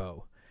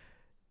Tebow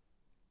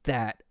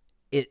that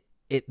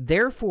it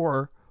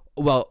therefore,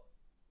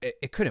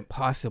 it couldn't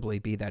possibly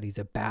be that he's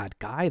a bad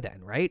guy then,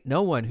 right?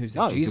 No one who's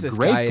a Jesus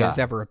guy is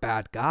ever a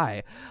bad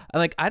guy.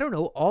 I don't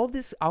know.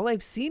 All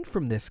I've seen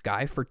from this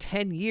guy for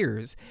 10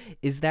 years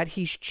is that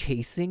he's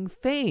chasing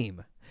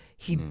fame.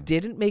 He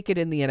didn't make it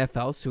in the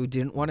NFL, so he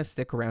didn't want to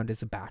stick around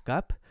as a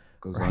backup.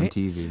 Goes on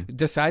TV.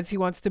 Decides he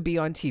wants to be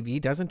on TV.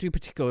 Doesn't do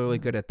particularly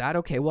good at that.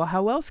 Okay, well,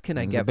 how else can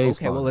I get?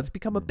 Okay, well, let's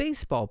become a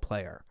baseball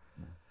player.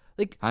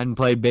 I hadn't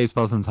played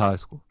baseball since high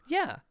school.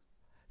 Yeah.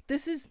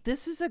 This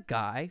is a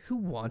guy who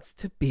wants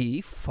to be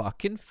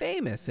fucking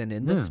famous and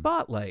in the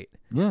spotlight.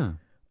 Yeah.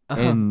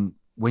 And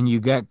when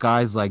you get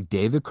guys like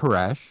David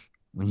Koresh,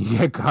 when you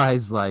get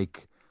guys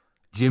like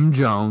Jim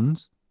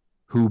Jones,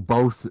 who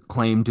both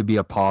claim to be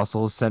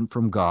apostles sent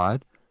from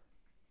God,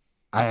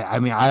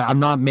 I'm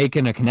not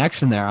making a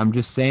connection there. I'm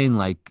just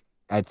saying,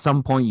 at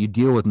some point you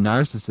deal with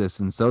narcissists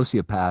and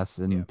sociopaths,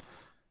 and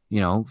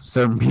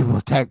certain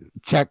people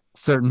check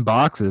certain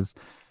boxes.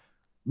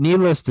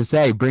 Needless to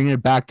say, bringing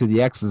it back to the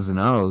X's and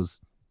O's,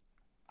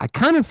 I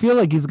kind of feel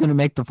like he's going to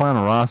make the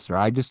final roster.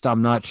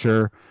 I'm not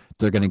sure if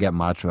they're going to get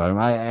much of him.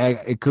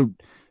 It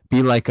could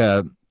be like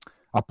a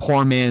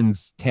poor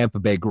man's Tampa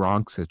Bay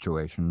Gronk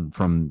situation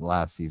from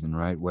last season,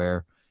 right?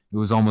 Where it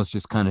was almost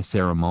just kind of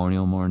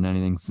ceremonial more than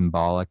anything,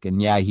 symbolic.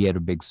 And yeah, he had a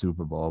big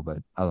Super Bowl, but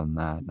other than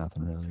that,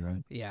 nothing really,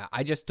 right? Yeah,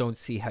 I just don't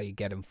see how you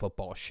get in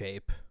football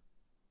shape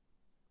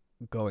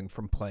going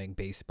from playing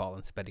baseball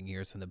and spending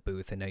years in the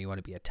booth, and now you want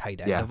to be a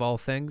tight end of all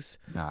things.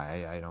 No,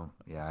 I don't.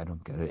 Yeah, I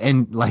don't get it.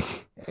 And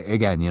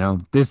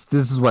again, this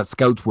is what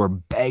scouts were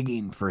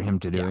begging for him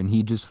to do, and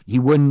he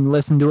wouldn't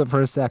listen to it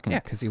for a second.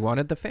 Yeah, because he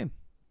wanted the fame.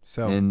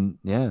 So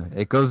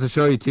it goes to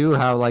show you too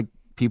how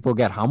people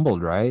get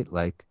humbled, right?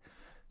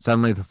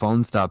 Suddenly the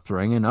phone stops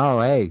ringing. Oh,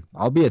 hey,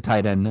 I'll be a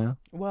tight end now.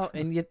 Well,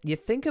 and you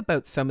think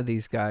about some of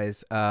these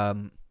guys.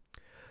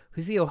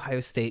 Who's the Ohio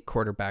State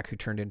quarterback who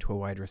turned into a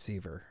wide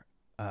receiver?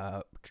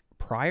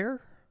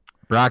 Pryor?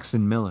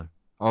 Braxton Miller.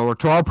 Or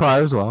Terrell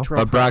Pryor as well.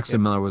 Terrell But Pryor, Braxton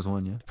yeah. Miller was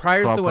one, yeah.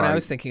 Pryor's Terrell the one I Pryor.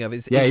 was thinking of.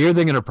 Yeah, you're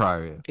thinking of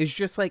Pryor, yeah. Is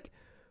just like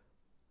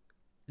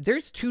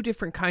there's two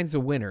different kinds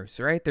of winners,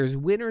 right? There's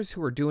winners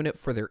who are doing it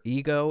for their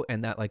ego,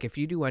 and that like if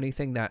you do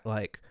anything that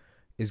like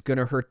is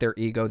gonna hurt their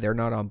ego, they're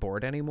not on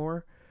board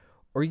anymore.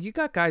 Or you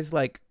got guys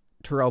like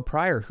Terrell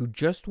Pryor who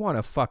just want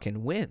to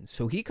fucking win.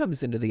 So he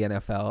comes into the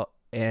NFL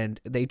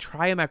and they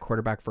try him at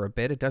quarterback for a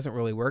bit. It doesn't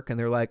really work. And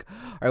they're like,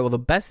 all right, well, the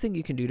best thing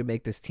you can do to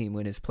make this team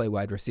win is play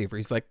wide receiver.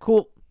 He's like,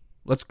 cool,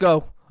 let's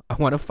go. I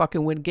want to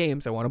fucking win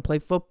games. I want to play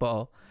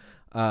football.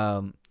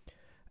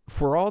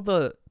 For all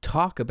the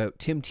talk about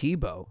Tim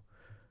Tebow,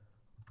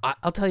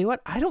 I'll tell you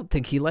what, I don't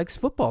think he likes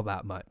football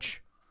that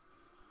much.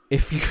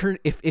 If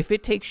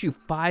it takes you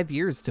 5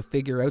 years to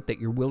figure out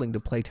that you're willing to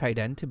play tight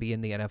end to be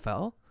in the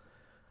NFL,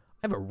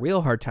 I have a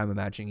real hard time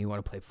imagining you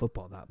want to play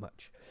football that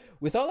much.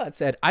 With all that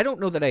said, I don't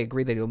know that I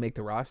agree that he'll make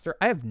the roster.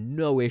 I have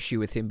no issue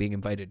with him being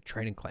invited to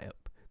training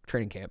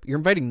camp. You're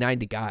inviting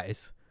 90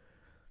 guys.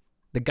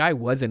 The guy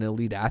was an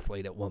elite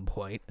athlete at one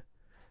point.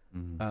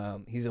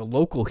 Mm-hmm. He's a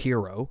local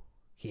hero.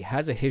 He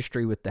has a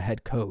history with the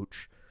head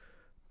coach.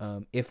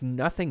 If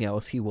nothing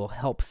else, he will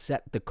help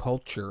set the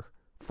culture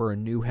for a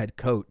new head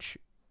coach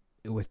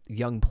with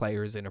young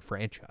players in a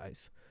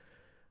franchise.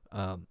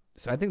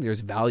 So I think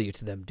there's value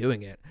to them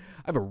doing it.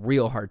 I have a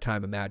real hard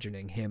time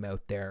imagining him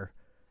out there,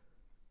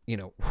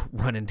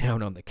 running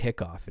down on the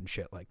kickoff and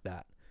shit like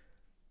that.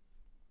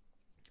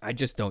 I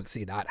just don't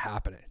see that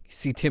happening. You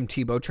see Tim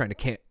Tebow trying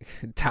to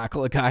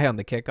tackle a guy on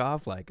the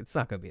kickoff? Like, it's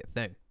not going to be a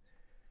thing.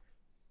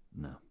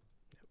 No.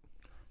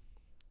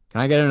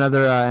 Can I get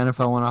another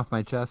NFL one off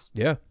my chest?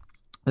 Yeah.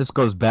 This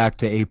goes back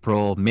to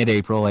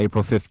mid-April,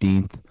 April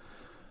 15th.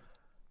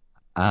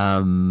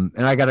 And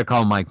I got to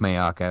call Mike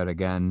Mayock out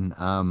again.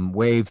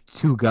 Waived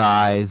two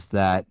guys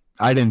that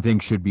I didn't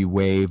think should be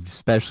waived,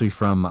 especially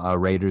from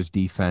Raiders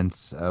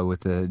defense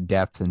with the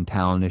depth and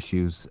talent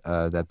issues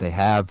that they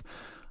have.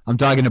 I'm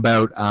talking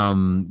about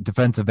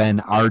defensive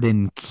end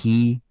Arden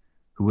Key,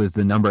 who was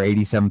the number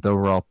 87th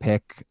overall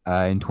pick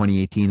in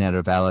 2018 out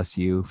of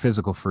LSU,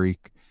 physical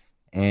freak,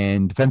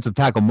 and defensive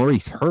tackle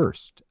Maurice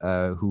Hurst,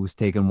 who was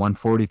taken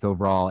 140th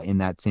overall in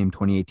that same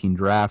 2018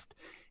 draft,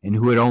 and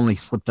who had only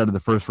slipped out of the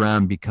first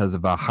round because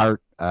of a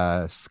heart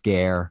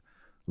scare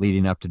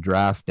leading up to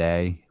draft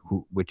day,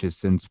 which has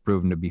since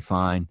proven to be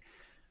fine.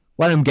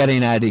 What I'm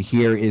getting at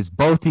here is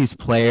both these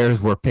players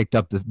were picked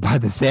up by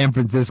the San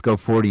Francisco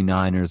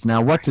 49ers.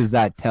 Now, what does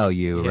that tell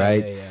you,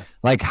 right? Yeah.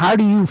 Like, how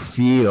do you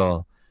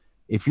feel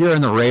if you're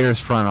in the Raiders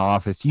front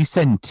office, you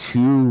send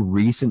two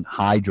recent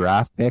high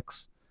draft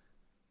picks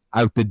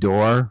out the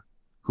door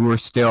who are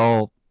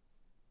still,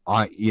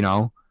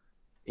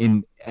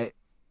 in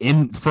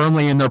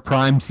firmly in their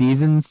prime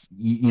seasons,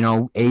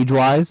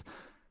 age-wise,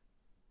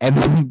 and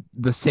then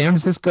the San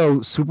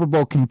Francisco Super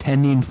Bowl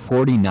contending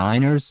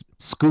 49ers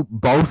scoop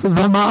both of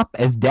them up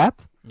as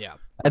depth? Yeah.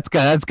 That's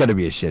gotta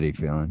be a shitty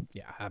feeling.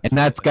 Yeah, absolutely.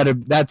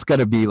 And that's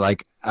gotta be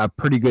like a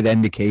pretty good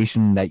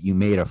indication that you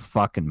made a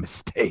fucking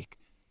mistake.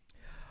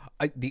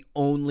 The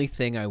only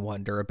thing I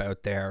wonder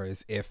about there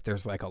is if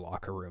there's like a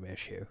locker room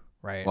issue,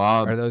 right?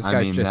 Well, are those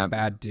guys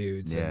bad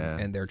dudes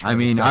and they're trying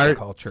to set the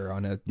culture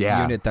on a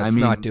unit that's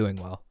not doing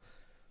well?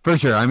 For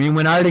sure. I mean,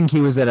 when Arden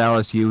Key was at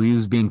LSU, he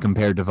was being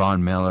compared to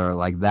Von Miller,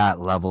 like that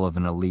level of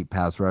an elite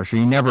pass rusher.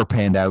 He never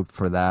panned out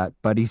for that,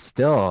 but he's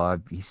still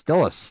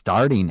a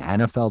starting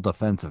NFL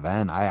defensive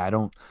end. I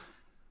don't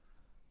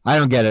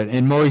get it.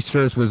 And Maurice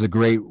Hurst was a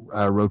great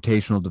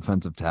rotational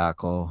defensive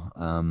tackle.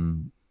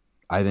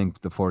 I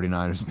think the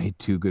 49ers made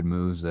two good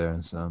moves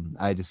there. So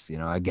I just,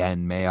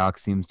 again, Mayock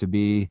seems to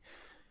be,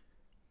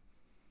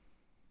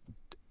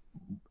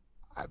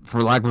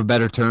 for lack of a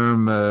better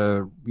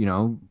term,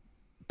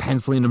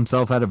 penciling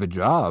himself out of a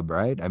job,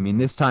 right? I mean,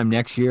 this time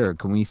next year,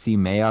 can we see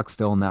Mayock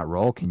still in that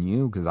role? Can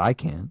you? Because I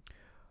can.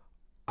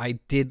 I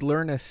did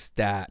learn a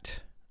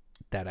stat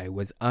that I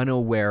was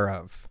unaware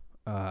of.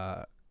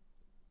 The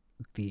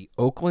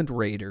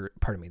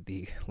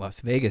the Las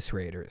Vegas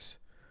Raiders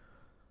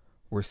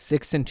were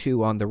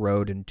 6-2 on the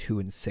road and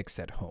 2-6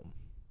 at home.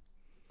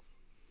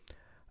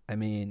 I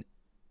mean,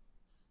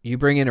 you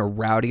bring in a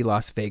rowdy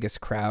Las Vegas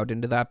crowd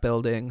into that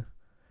building.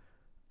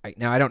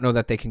 Now, I don't know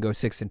that they can go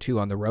 6-2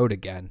 on the road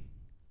again,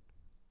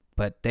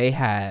 but they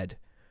had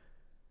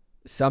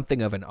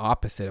something of an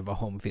opposite of a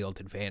home field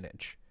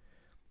advantage.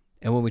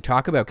 And when we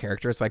talk about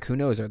characters, like, who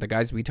knows, are the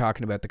guys we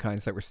talking about the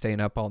kinds that were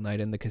staying up all night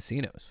in the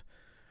casinos?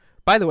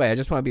 By the way, I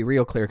just want to be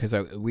real clear because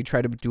we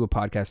try to do a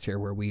podcast here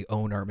where we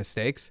own our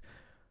mistakes.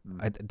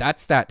 That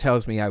stat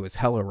tells me I was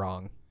hella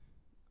wrong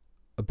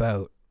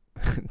about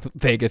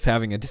Vegas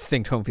having a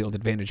distinct home field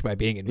advantage by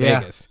being in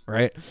Vegas,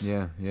 right?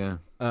 Yeah.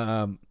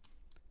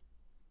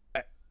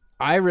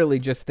 I really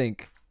just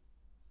think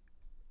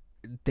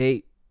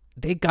they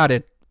got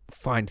to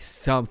find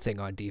something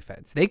on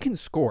defense. They can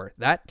score.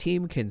 That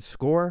team can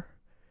score.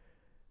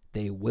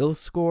 they will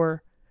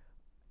score.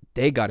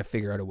 They got to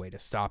figure out a way to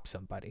stop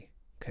somebody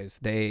because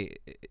they,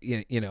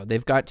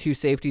 they've got 2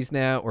 safeties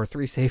now or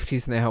 3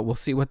 safeties now. We'll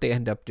see what they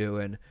end up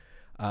doing.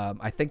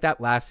 I think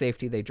that last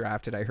safety they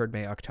drafted, I heard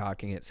Mayock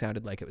talking. It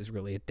sounded like it was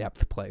really a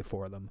depth play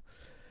for them,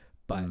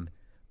 but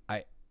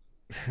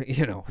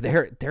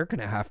they're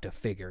gonna have to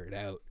figure it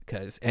out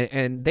because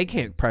and they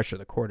can't pressure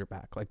the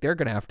quarterback. Like they're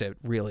gonna have to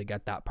really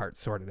get that part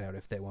sorted out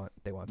if they want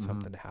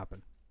something to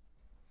happen.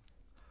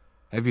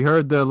 Have you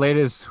heard the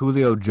latest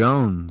Julio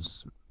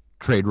Jones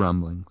trade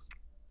rumblings?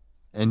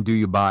 And do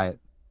you buy it?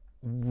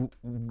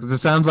 Because it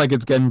sounds like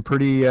it's getting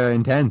pretty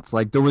intense.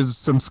 Like there was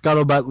some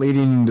scuttlebutt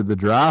leading into the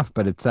draft,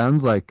 but it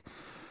sounds like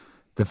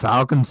the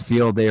Falcons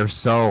feel they are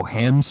so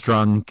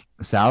hamstrung,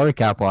 salary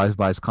capitalized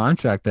by his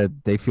contract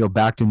that they feel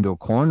backed into a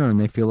corner and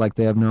they feel like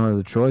they have no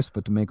other choice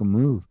but to make a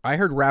move. I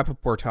heard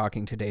Rappaport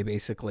talking today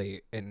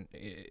basically, and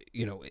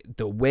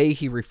the way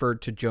he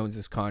referred to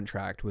Jones's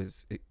contract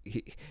was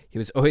he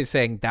was always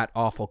saying that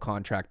awful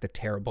contract, the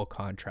terrible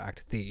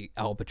contract, the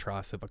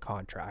albatross of a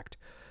contract.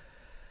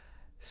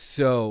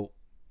 So,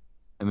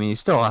 I mean, he's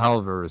still a hell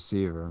of a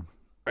receiver.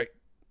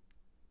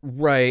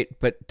 Right,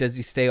 but does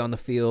he stay on the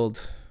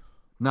field?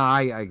 No,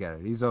 I get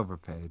it. He's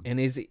overpaid. And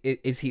is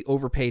he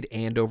overpaid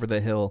and over the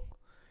hill?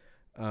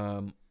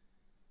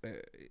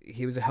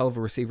 He was a hell of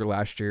a receiver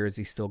last year. Is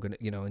he still going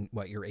to, in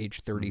your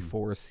age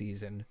 34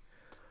 season?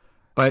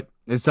 But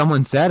as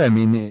someone said, I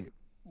mean,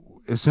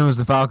 as soon as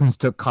the Falcons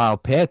took Kyle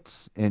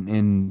Pitts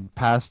and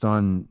passed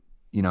on,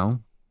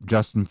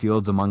 Justin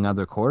Fields among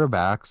other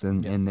quarterbacks,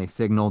 and they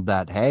signaled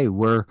that, hey,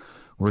 we're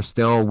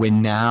still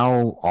win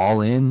now,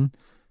 all in.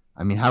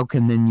 I mean, how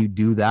can then you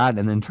do that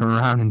and then turn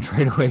around and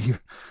trade away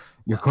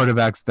your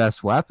quarterback's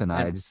best weapon?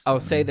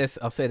 I'll say this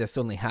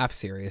only half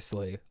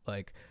seriously.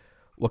 Like,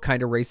 what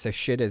kind of racist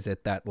shit is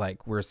it that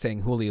like we're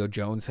saying Julio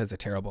Jones has a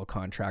terrible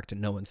contract and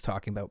no one's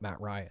talking about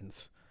Matt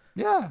Ryan's?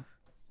 Yeah.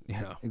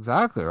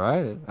 Exactly,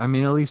 right? I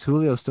mean, at least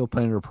Julio's still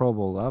playing at a Pro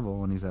Bowl level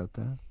when he's out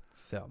there.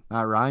 So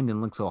Matt Ryan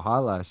didn't look so hot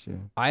last year.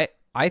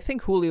 I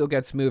think Julio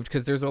gets moved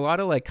because there's a lot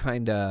of like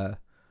kind of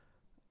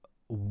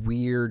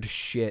weird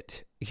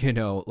shit,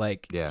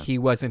 he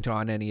wasn't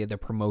on any of the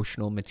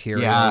promotional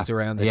materials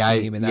around the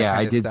team and that kind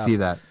I of did stuff. see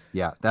that.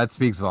 Yeah, that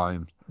speaks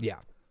volumes. Yeah.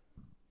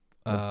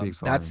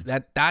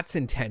 That that's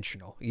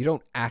intentional. You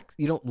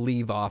don't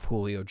leave off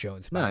Julio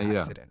Jones by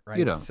accident, right?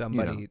 You don't.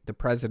 Somebody, the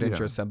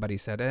president or somebody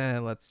said,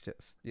 let's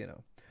just, You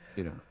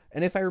don't.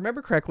 And if I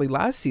remember correctly,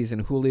 last season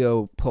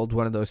Julio pulled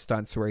one of those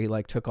stunts where he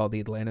like took all the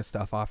Atlanta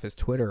stuff off his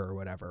Twitter or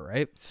whatever,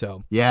 right?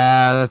 So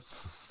yeah,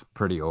 that's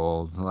pretty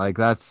old. Like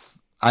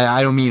that's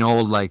I don't mean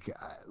old like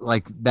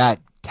that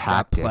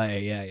tactic. That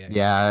play, yeah.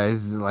 Yeah,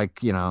 it's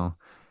like Allen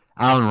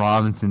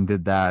Robinson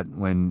did that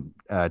when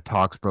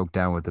talks broke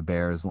down with the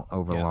Bears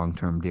over a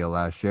long-term deal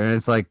last year, and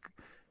it's like,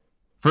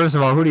 first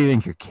of all, who do you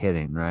think you're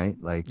kidding, right?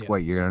 Like,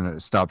 what, you're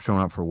gonna stop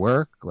showing up for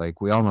work? Like,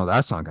 we all know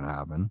that's not gonna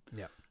happen.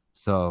 Yeah.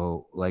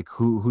 So, like,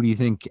 who do you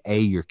think?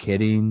 You're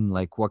kidding?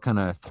 Like, what kind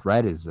of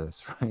threat is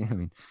this, right? I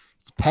mean,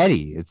 it's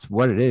petty. It's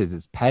what it is.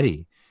 It's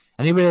petty.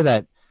 Anybody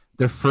that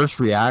their first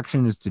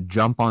reaction is to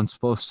jump on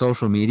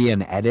social media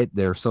and edit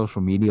their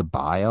social media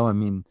bio, I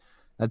mean,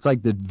 that's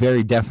like the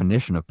very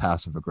definition of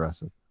passive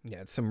aggressive.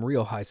 Yeah, it's some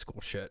real high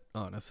school shit,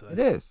 honestly. It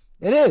is.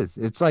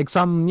 It's like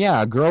something,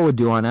 a girl would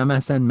do on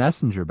MSN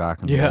Messenger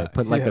back in the day.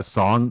 Put like a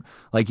song,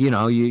 like,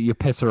 you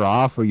piss her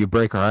off or you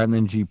break her heart and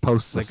then she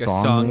posts like a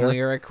song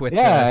lyric with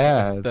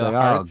it's the like,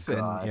 hearts oh,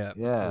 God.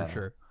 and for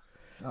sure.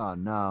 Oh,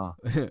 no.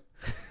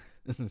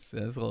 That's a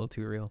little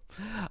too real.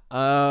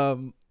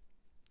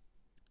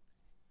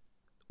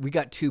 We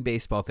got 2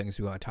 baseball things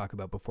we want to talk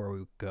about before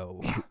we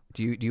go.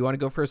 Do you want to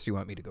go first or do you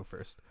want me to go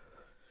first?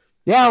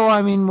 Yeah, well,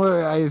 I mean,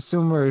 I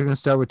assume we're going to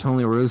start with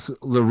Tony La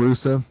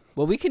Russa.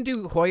 Well, we can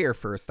do Hoyer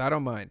first. I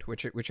don't mind,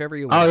 whichever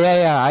you want. Oh,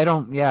 yeah, I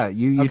don't,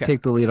 you Okay.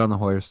 take the lead on the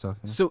Hoyer stuff.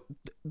 Yeah. So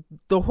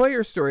the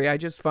Hoyer story, I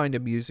just find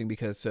amusing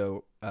because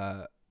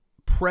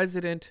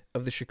president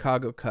of the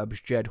Chicago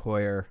Cubs, Jed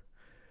Hoyer,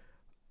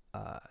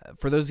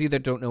 for those of you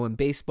that don't know, in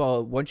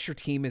baseball, once your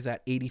team is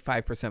at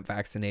 85%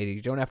 vaccinated,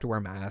 you don't have to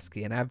wear masks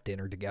and have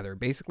dinner together.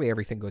 Basically,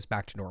 everything goes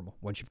back to normal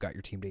once you've got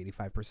your team to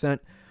 85%.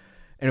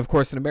 And of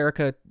course, in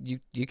America, you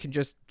can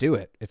just do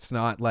it. It's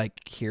not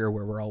like here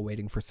where we're all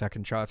waiting for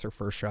second shots or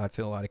first shots.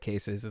 In a lot of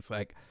cases, it's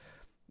like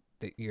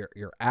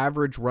your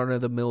average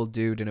run-of-the-mill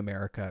dude in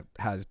America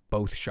has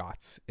both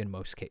shots in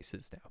most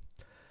cases now.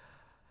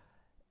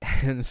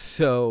 And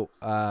so,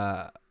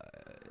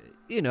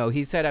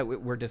 he said,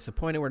 we're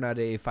disappointed we're not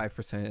at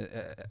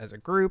 85% as a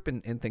group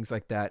and things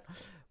like that.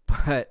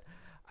 But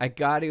I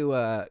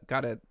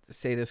gotta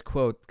say this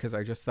quote because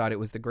I just thought it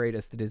was the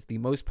greatest. It is the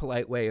most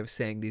polite way of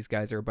saying these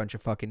guys are a bunch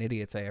of fucking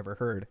idiots I ever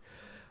heard.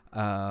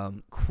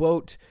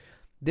 Quote,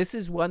 "This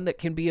is one that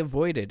can be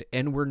avoided,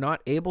 and we're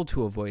not able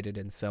to avoid it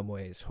in some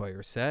ways,"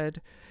 Hoyer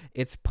said.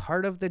 "It's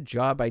part of the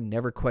job I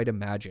never quite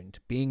imagined,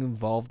 being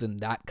involved in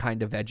that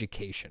kind of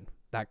education,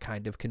 that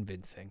kind of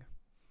convincing."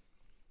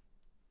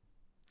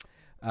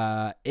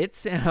 It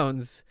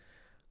sounds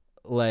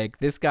like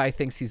this guy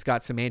thinks he's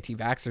got some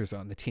anti-vaxxers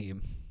on the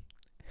team.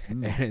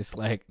 And it's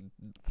like,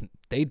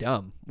 they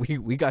dumb.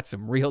 We got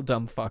some real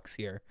dumb fucks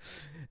here,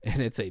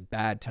 and it's a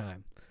bad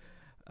time.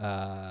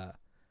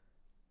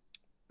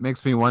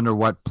 Makes me wonder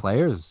what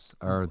players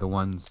are the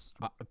ones.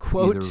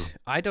 Quote, either...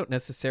 I don't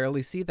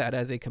necessarily see that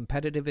as a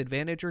competitive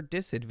advantage or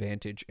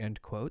disadvantage,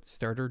 end quote,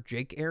 starter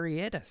Jake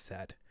Arrieta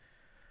said.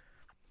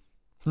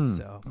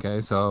 So,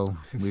 okay, so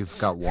we've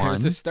got one.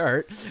 There's a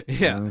start.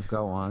 Yeah. We've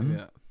got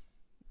one.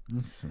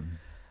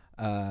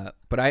 Yeah.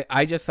 But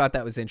I just thought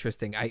that was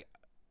interesting.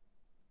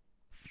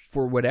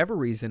 For whatever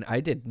reason,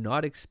 I did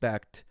not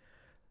expect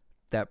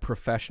that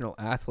professional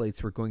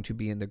athletes were going to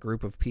be in the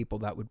group of people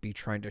that would be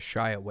trying to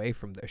shy away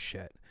from this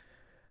shit.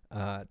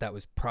 That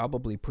was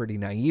probably pretty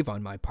naive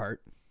on my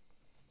part.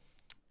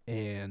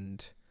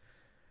 And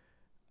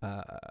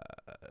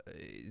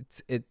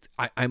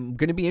I'm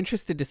going to be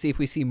interested to see if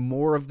we see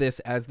more of this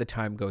as the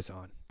time goes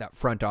on, that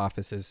front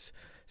offices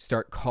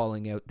start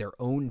calling out their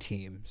own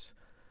teams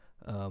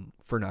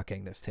for not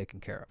getting this taken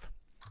care of.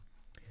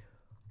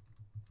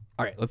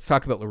 All right, let's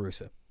talk about La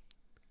Russa.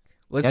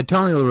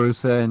 Tony La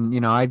Russa,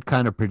 and I'd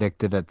kind of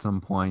predicted at some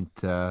point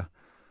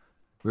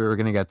we were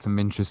going to get some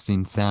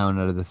interesting sound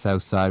out of the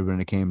South Side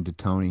when it came to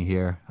Tony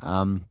here.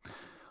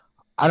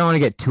 I don't want to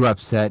get too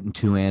upset and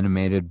too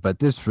animated, but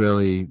this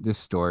story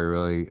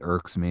really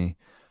irks me.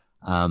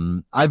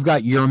 I've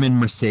got Yerman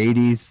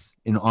Mercedes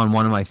on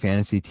one of my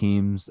fantasy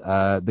teams.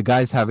 The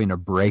guy's having a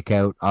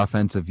breakout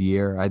offensive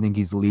year. I think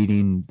he's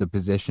leading the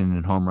position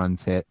in home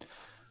runs hit.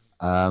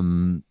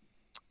 And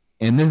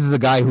this is a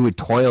guy who had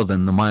toiled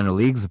in the minor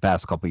leagues the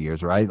past couple of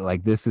years, right?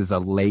 Like, this is a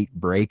late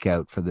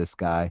breakout for this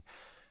guy.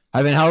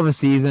 Having a hell of a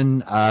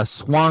season.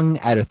 Swung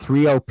at a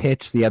 3-0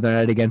 pitch the other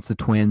night against the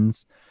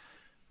Twins.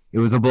 It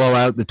was a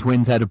blowout. The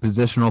Twins had a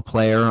positional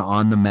player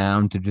on the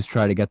mound to just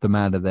try to get them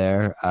out of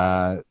there.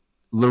 La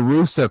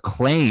Russa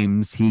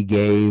claims he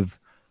gave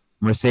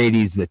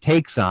Mercedes the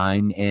take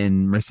sign,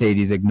 and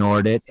Mercedes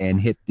ignored it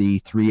and hit the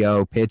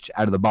 3-0 pitch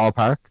out of the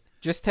ballpark.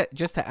 Just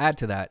to add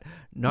to that,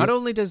 not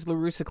only does La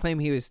Russa claim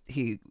he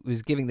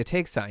was giving the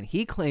take sign,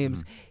 he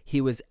claims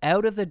he was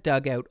out of the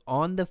dugout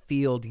on the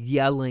field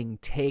yelling,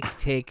 "Take,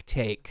 take,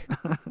 take."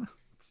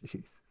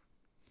 Jeez.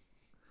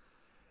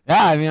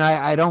 Yeah, I mean,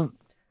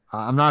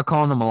 I'm not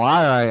calling him a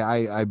liar.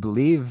 I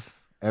believe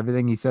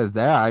everything he says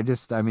there.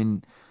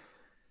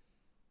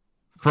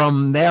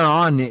 From there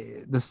on,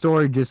 the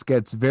story just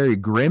gets very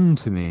grim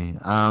to me.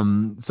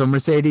 So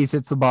Mercedes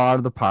hits the ball out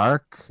of the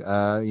park,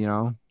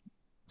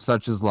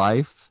 such is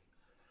life.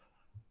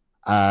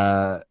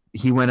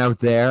 He went out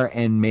there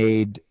and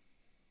made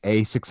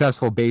a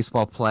successful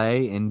baseball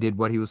play and did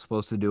what he was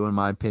supposed to do, in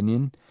my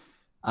opinion.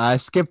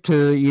 Skipped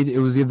to, it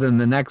was either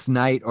the next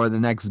night or the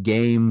next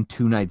game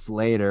 2 nights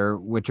later,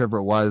 whichever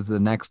it was, the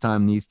next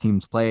time these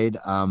teams played.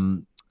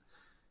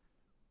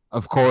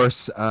 Of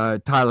course,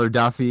 Tyler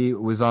Duffy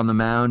was on the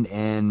mound,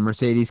 and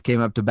Mercedes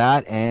came up to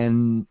bat,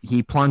 and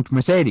he plunked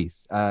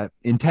Mercedes.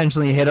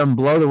 Intentionally hit him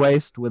below the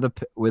waist with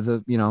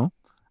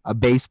a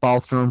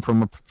baseball thrown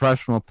from a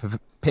professional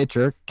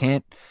pitcher.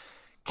 Can't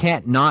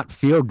not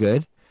feel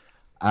good.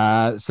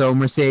 So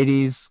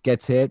Mercedes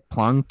gets hit,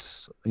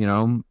 plunked.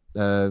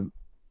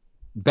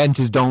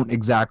 Benches don't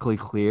exactly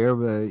clear,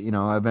 but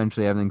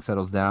eventually everything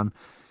settles down.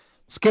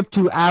 Skip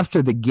to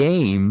after the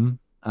game.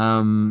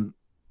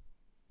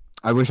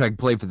 I wish I could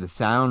play for the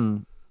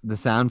sound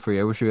for you.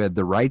 I wish we had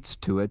the rights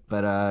to it.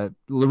 But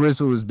La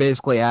Russa was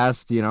basically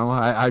asked,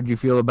 how do you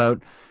feel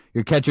about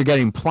your catcher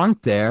getting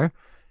plunked there?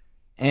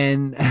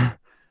 And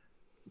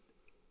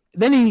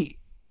then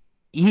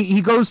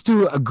he goes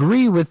to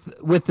agree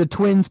with the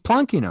Twins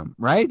plunking him,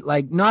 right?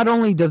 Like, not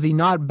only does he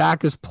not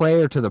back his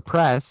player to the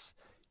press,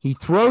 he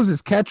throws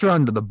his catcher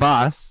under the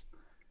bus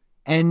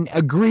and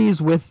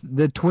agrees with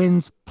the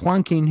Twins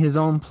plunking his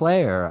own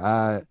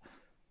player.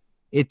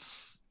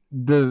 It's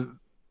the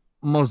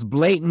most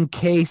blatant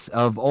case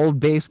of old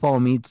baseball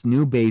meets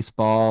new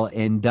baseball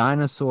and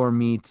dinosaur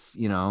meets,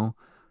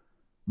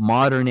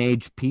 modern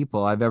age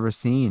people I've ever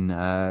seen.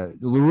 La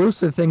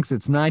Russa thinks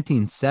it's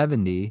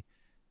 1970,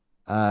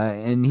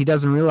 and he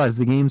doesn't realize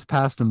the game's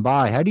passed him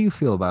by. How do you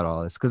feel about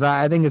all this? Because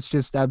I think it's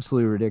just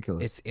absolutely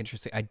ridiculous. It's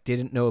interesting. I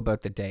didn't know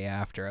about the day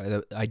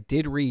after. I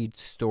did read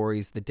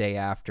stories the day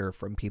after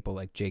from people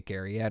like Jake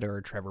Arrieta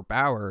or Trevor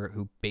Bauer,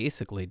 who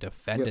basically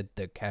defended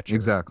the catcher.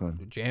 Exactly.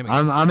 Jamming.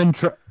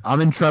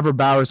 I'm in Trevor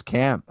Bauer's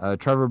camp.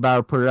 Trevor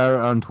Bauer put it out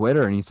on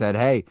Twitter, and he said,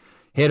 "Hey,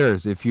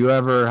 hitters, if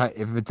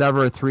it's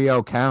ever a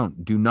 3-0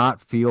 count, do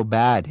not feel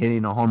bad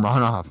hitting a home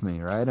run off me."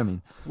 Right? I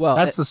mean,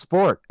 that's the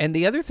sport. And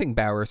the other thing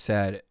Bauer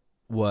said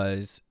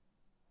was,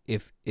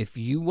 if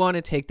you want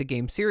to take the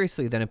game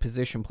seriously, then a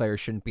position player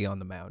shouldn't be on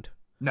the mound.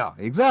 No,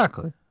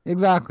 exactly,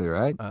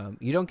 right.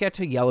 You don't get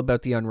to yell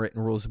about the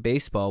unwritten rules of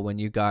baseball when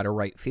you got a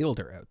right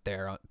fielder out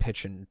there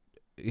pitching.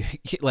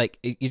 Like,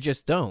 you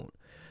just don't.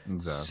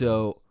 Exactly.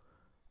 So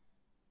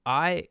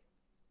I,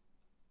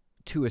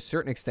 to a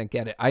certain extent,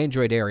 get it. I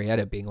enjoyed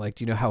Arrieta being like,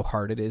 do you know how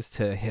hard it is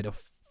to hit a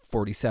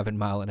 47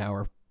 mile an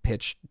hour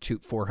pitch to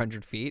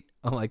 400 feet.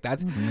 I'm like, I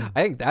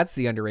think that's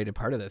the underrated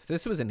part of this.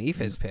 This was an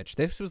ephys pitch.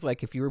 This was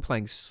like if you were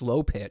playing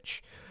slow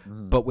pitch,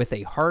 but with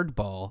a hard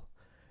ball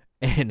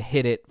and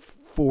hit it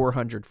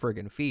 400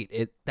 friggin'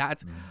 feet.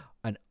 That's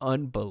an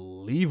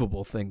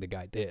unbelievable thing the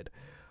guy did.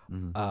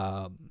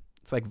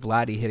 It's like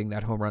Vladdy hitting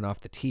that home run off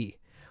the tee.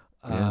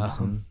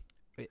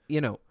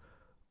 You know,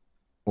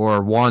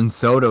 or Juan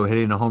Soto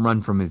hitting a home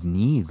run from his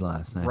knees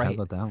last night. Right.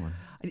 How about that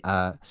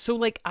one? So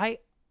like I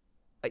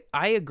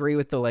agree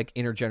with the like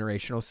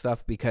intergenerational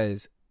stuff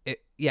because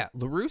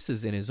LaRusse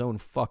is in his own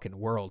fucking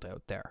world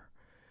out there.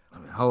 I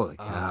mean, holy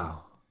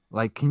cow.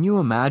 Like, can you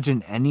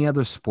imagine any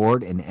other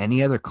sport in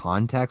any other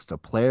context, a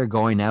player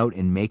going out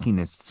and making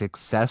a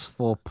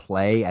successful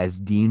play as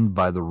deemed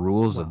by the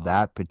rules of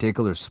that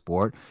particular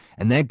sport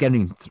and then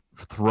getting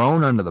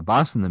thrown under the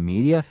bus in the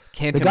media?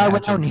 The guy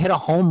went out and hit a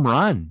home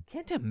run.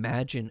 Can't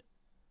imagine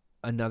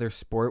another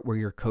sport where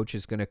your coach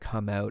is going to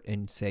come out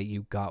and say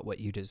you got what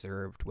you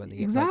deserved when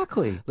the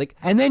exactly like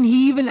and then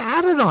he even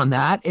added on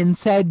that and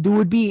said there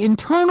would be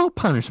internal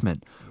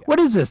punishment. What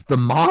is this, the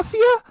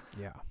mafia?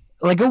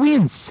 Like, are we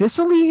in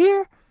Sicily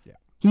here?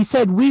 He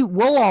said we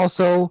will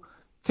also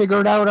figure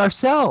it out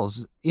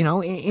ourselves,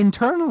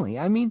 internally.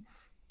 I mean,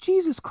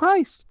 Jesus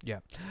Christ.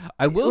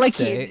 I will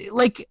say,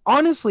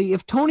 honestly,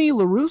 if Tony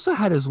La Russa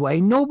had his way,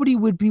 nobody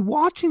would be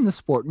watching the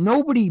sport.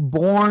 Nobody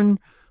born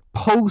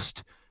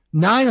post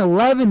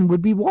 9/11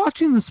 would be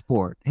watching the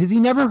sport. Has he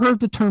never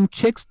heard the term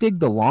chicks dig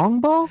the long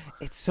ball?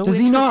 It's so Does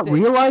he not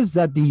realize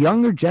that the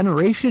younger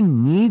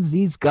generation needs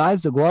these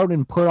guys to go out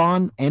and put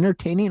on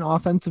entertaining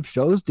offensive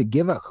shows to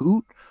give a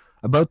hoot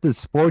about the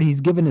sport he's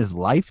given his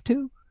life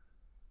to?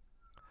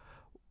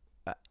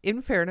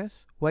 In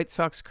fairness, White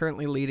Sox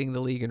currently leading the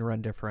league in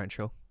run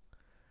differential.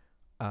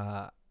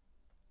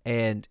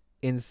 And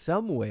in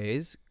some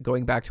ways,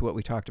 going back to what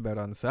we talked about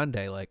on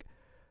Sunday, like,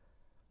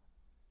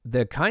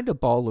 the kind of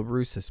ball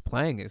LaRusse is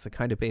playing is the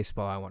kind of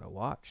baseball I want to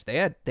watch. They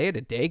had a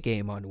day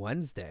game on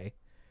Wednesday,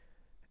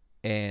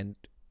 and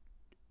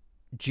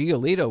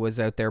Giolito was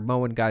out there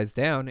mowing guys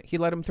down. He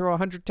let him throw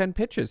 110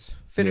 pitches,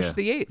 finish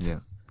the eighth.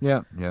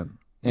 Yeah.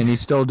 And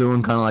he's still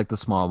doing kind of like the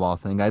small ball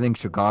thing. I think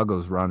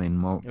Chicago's running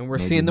more. And we're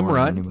seeing them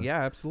run. Anyway.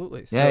 Yeah,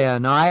 absolutely. So,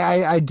 No,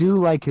 I do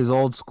like his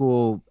old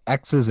school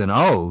X's and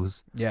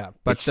O's. Yeah,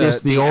 but it's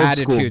just the old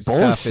attitude school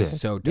stuff bullshit. is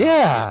so dumb.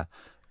 Yeah.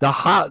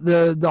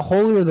 The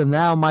holier than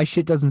thou, my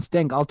shit doesn't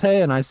stink. I'll tell you,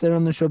 and I've said it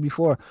on the show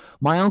before,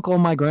 my uncle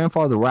and my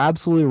grandfather were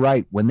absolutely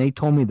right when they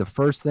told me the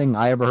first thing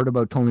I ever heard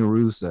about Tony La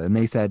Russa, and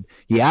they said,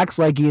 he acts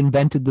like he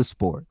invented the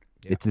sport.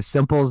 Yeah. It's as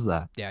simple as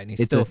that. Yeah, and he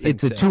it's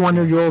a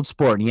 200-year-old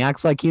sport, and he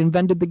acts like he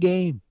invented the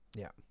game.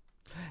 Yeah.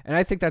 And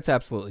I think that's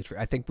absolutely true.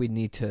 I think we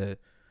need to...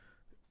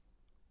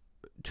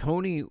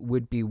 Tony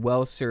would be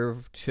well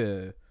served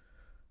to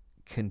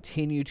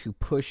continue to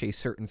push a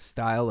certain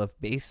style of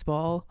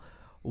baseball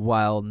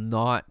while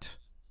not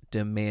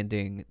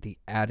demanding the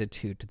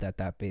attitude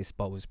that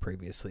baseball was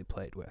previously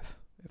played with,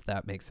 if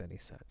that makes any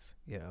sense.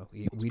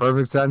 Makes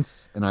perfect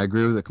sense, and I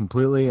agree with it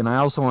completely. And I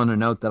also want to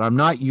note that I'm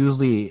not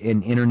usually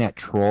an internet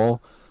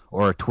troll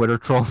or a Twitter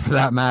troll for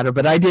that matter,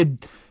 but I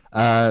did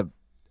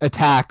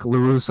attack La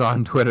Russa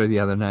on Twitter the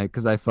other night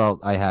because I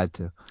felt I had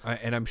to.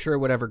 And I'm sure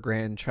whatever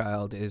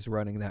grandchild is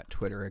running that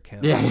Twitter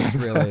account was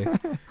really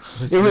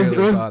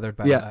bothered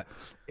by that.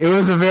 It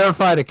was a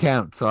verified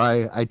account, so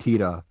I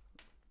teed off.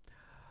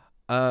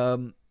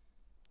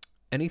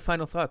 Any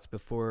final thoughts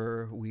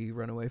before we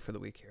run away for the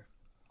week here?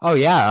 Oh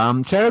yeah.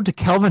 Shout out to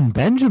Kelvin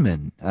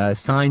Benjamin,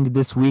 signed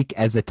this week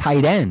as a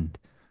tight end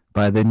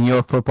by the New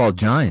York Football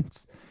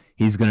Giants.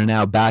 He's going to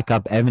now back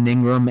up Evan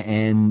Ingram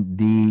and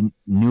the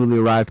newly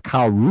arrived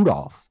Kyle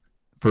Rudolph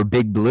for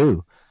Big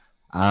Blue.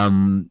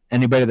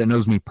 Anybody that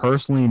knows me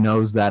personally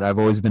knows that I've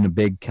always been a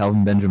big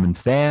Kelvin Benjamin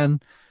fan.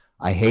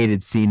 I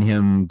hated seeing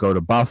him go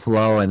to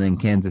Buffalo and then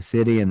Kansas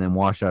City and then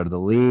wash out of the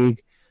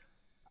league.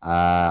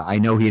 I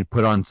know he had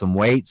put on some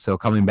weight, so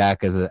coming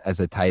back as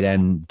a tight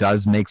end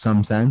does make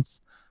some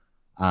sense.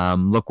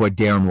 Look what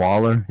Darren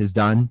Waller has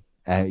done,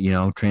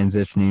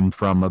 transitioning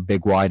from a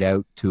big wide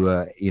out to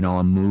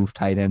a move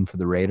tight end for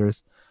the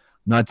Raiders.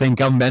 I'm not saying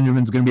Kelvin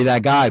Benjamin's going to be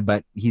that guy,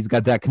 but he's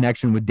got that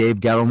connection with Dave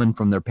Gettleman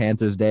from their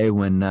Panthers day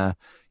when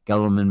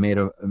Gettleman made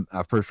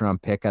a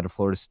first-round pick out of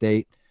Florida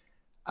State.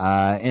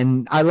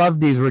 And I love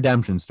these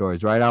redemption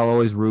stories, right? I'll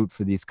always root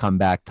for these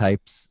comeback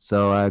types.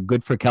 So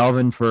good for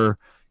Kelvin for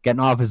getting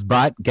off his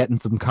butt, getting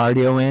some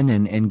cardio in,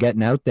 and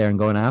getting out there and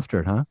going after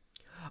it, huh?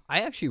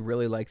 I actually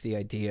really like the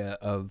idea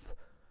of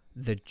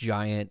the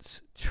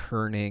Giants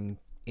turning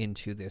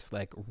into this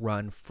like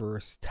run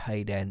first,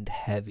 tight end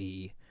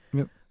heavy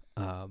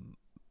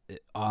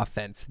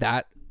offense.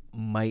 That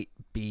might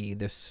be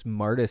the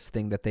smartest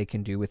thing that they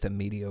can do with a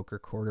mediocre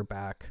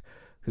quarterback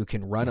who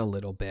can run a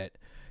little bit.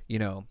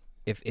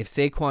 If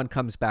Saquon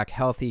comes back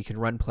healthy, you can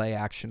run play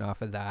action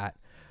off of that.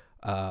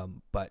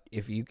 But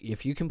if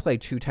you can play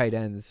two tight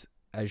ends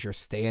as your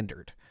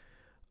standard,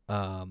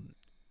 and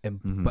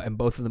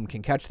both of them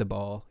can catch the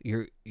ball,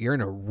 you're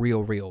in a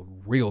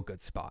real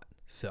good spot.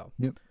 So,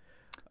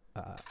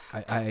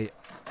 I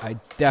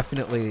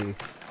definitely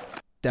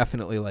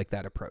definitely like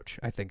that approach.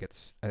 I think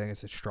it's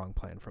a strong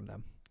plan from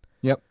them.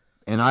 Yep.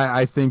 And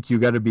I think you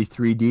got to be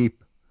three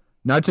deep,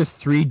 not just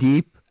three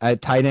deep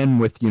at tight end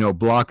with,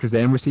 blockers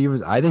and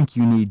receivers. I think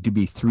you need to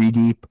be three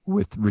deep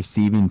with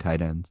receiving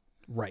tight ends.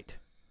 Right.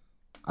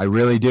 I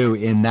really do.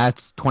 And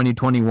that's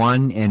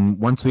 2021. And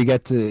once we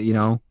get to,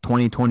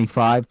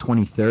 2025,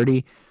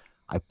 2030,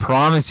 I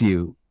promise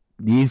you,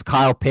 these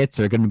Kyle Pitts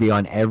are going to be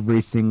on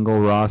every single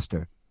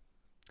roster.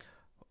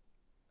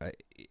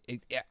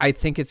 I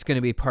think it's going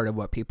to be part of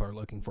what people are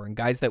looking for. And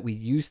guys that we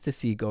used to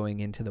see going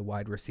into the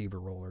wide receiver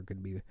role are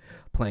going to be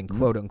playing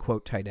quote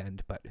unquote tight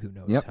end, but who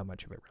knows how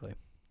much of it really.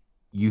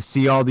 You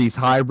see all these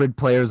hybrid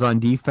players on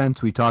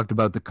defense. We talked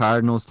about the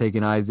Cardinals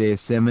taking Isaiah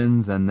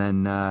Simmons and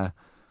then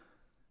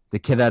the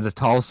kid out of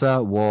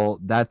Tulsa. Well,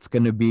 that's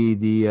going to be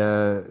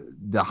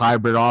the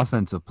hybrid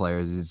offensive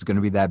players. It's going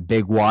to be that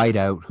big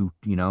wideout who,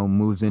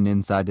 moves in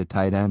inside the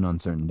tight end on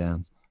certain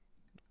downs.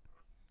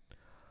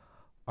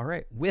 All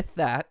right. With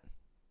that,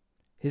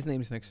 his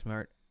name is Nick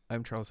Smart.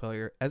 I'm Charles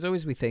Hellier. As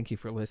always, we thank you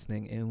for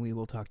listening, and we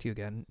will talk to you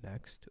again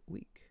next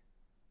week.